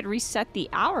 Oh, you could reset the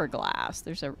hourglass.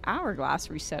 There's an hourglass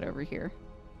reset over here.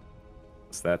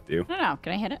 What's that do? I don't know.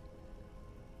 Can I hit it?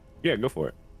 Yeah, go for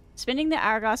it. Spinning the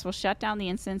hourglass will shut down the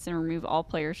instance and remove all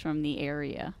players from the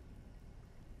area.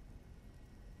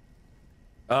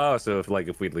 Oh, so if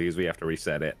we lose, we have to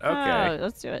reset it. Okay. Oh,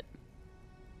 let's do it.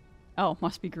 Oh,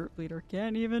 must be group leader.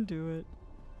 Can't even do it.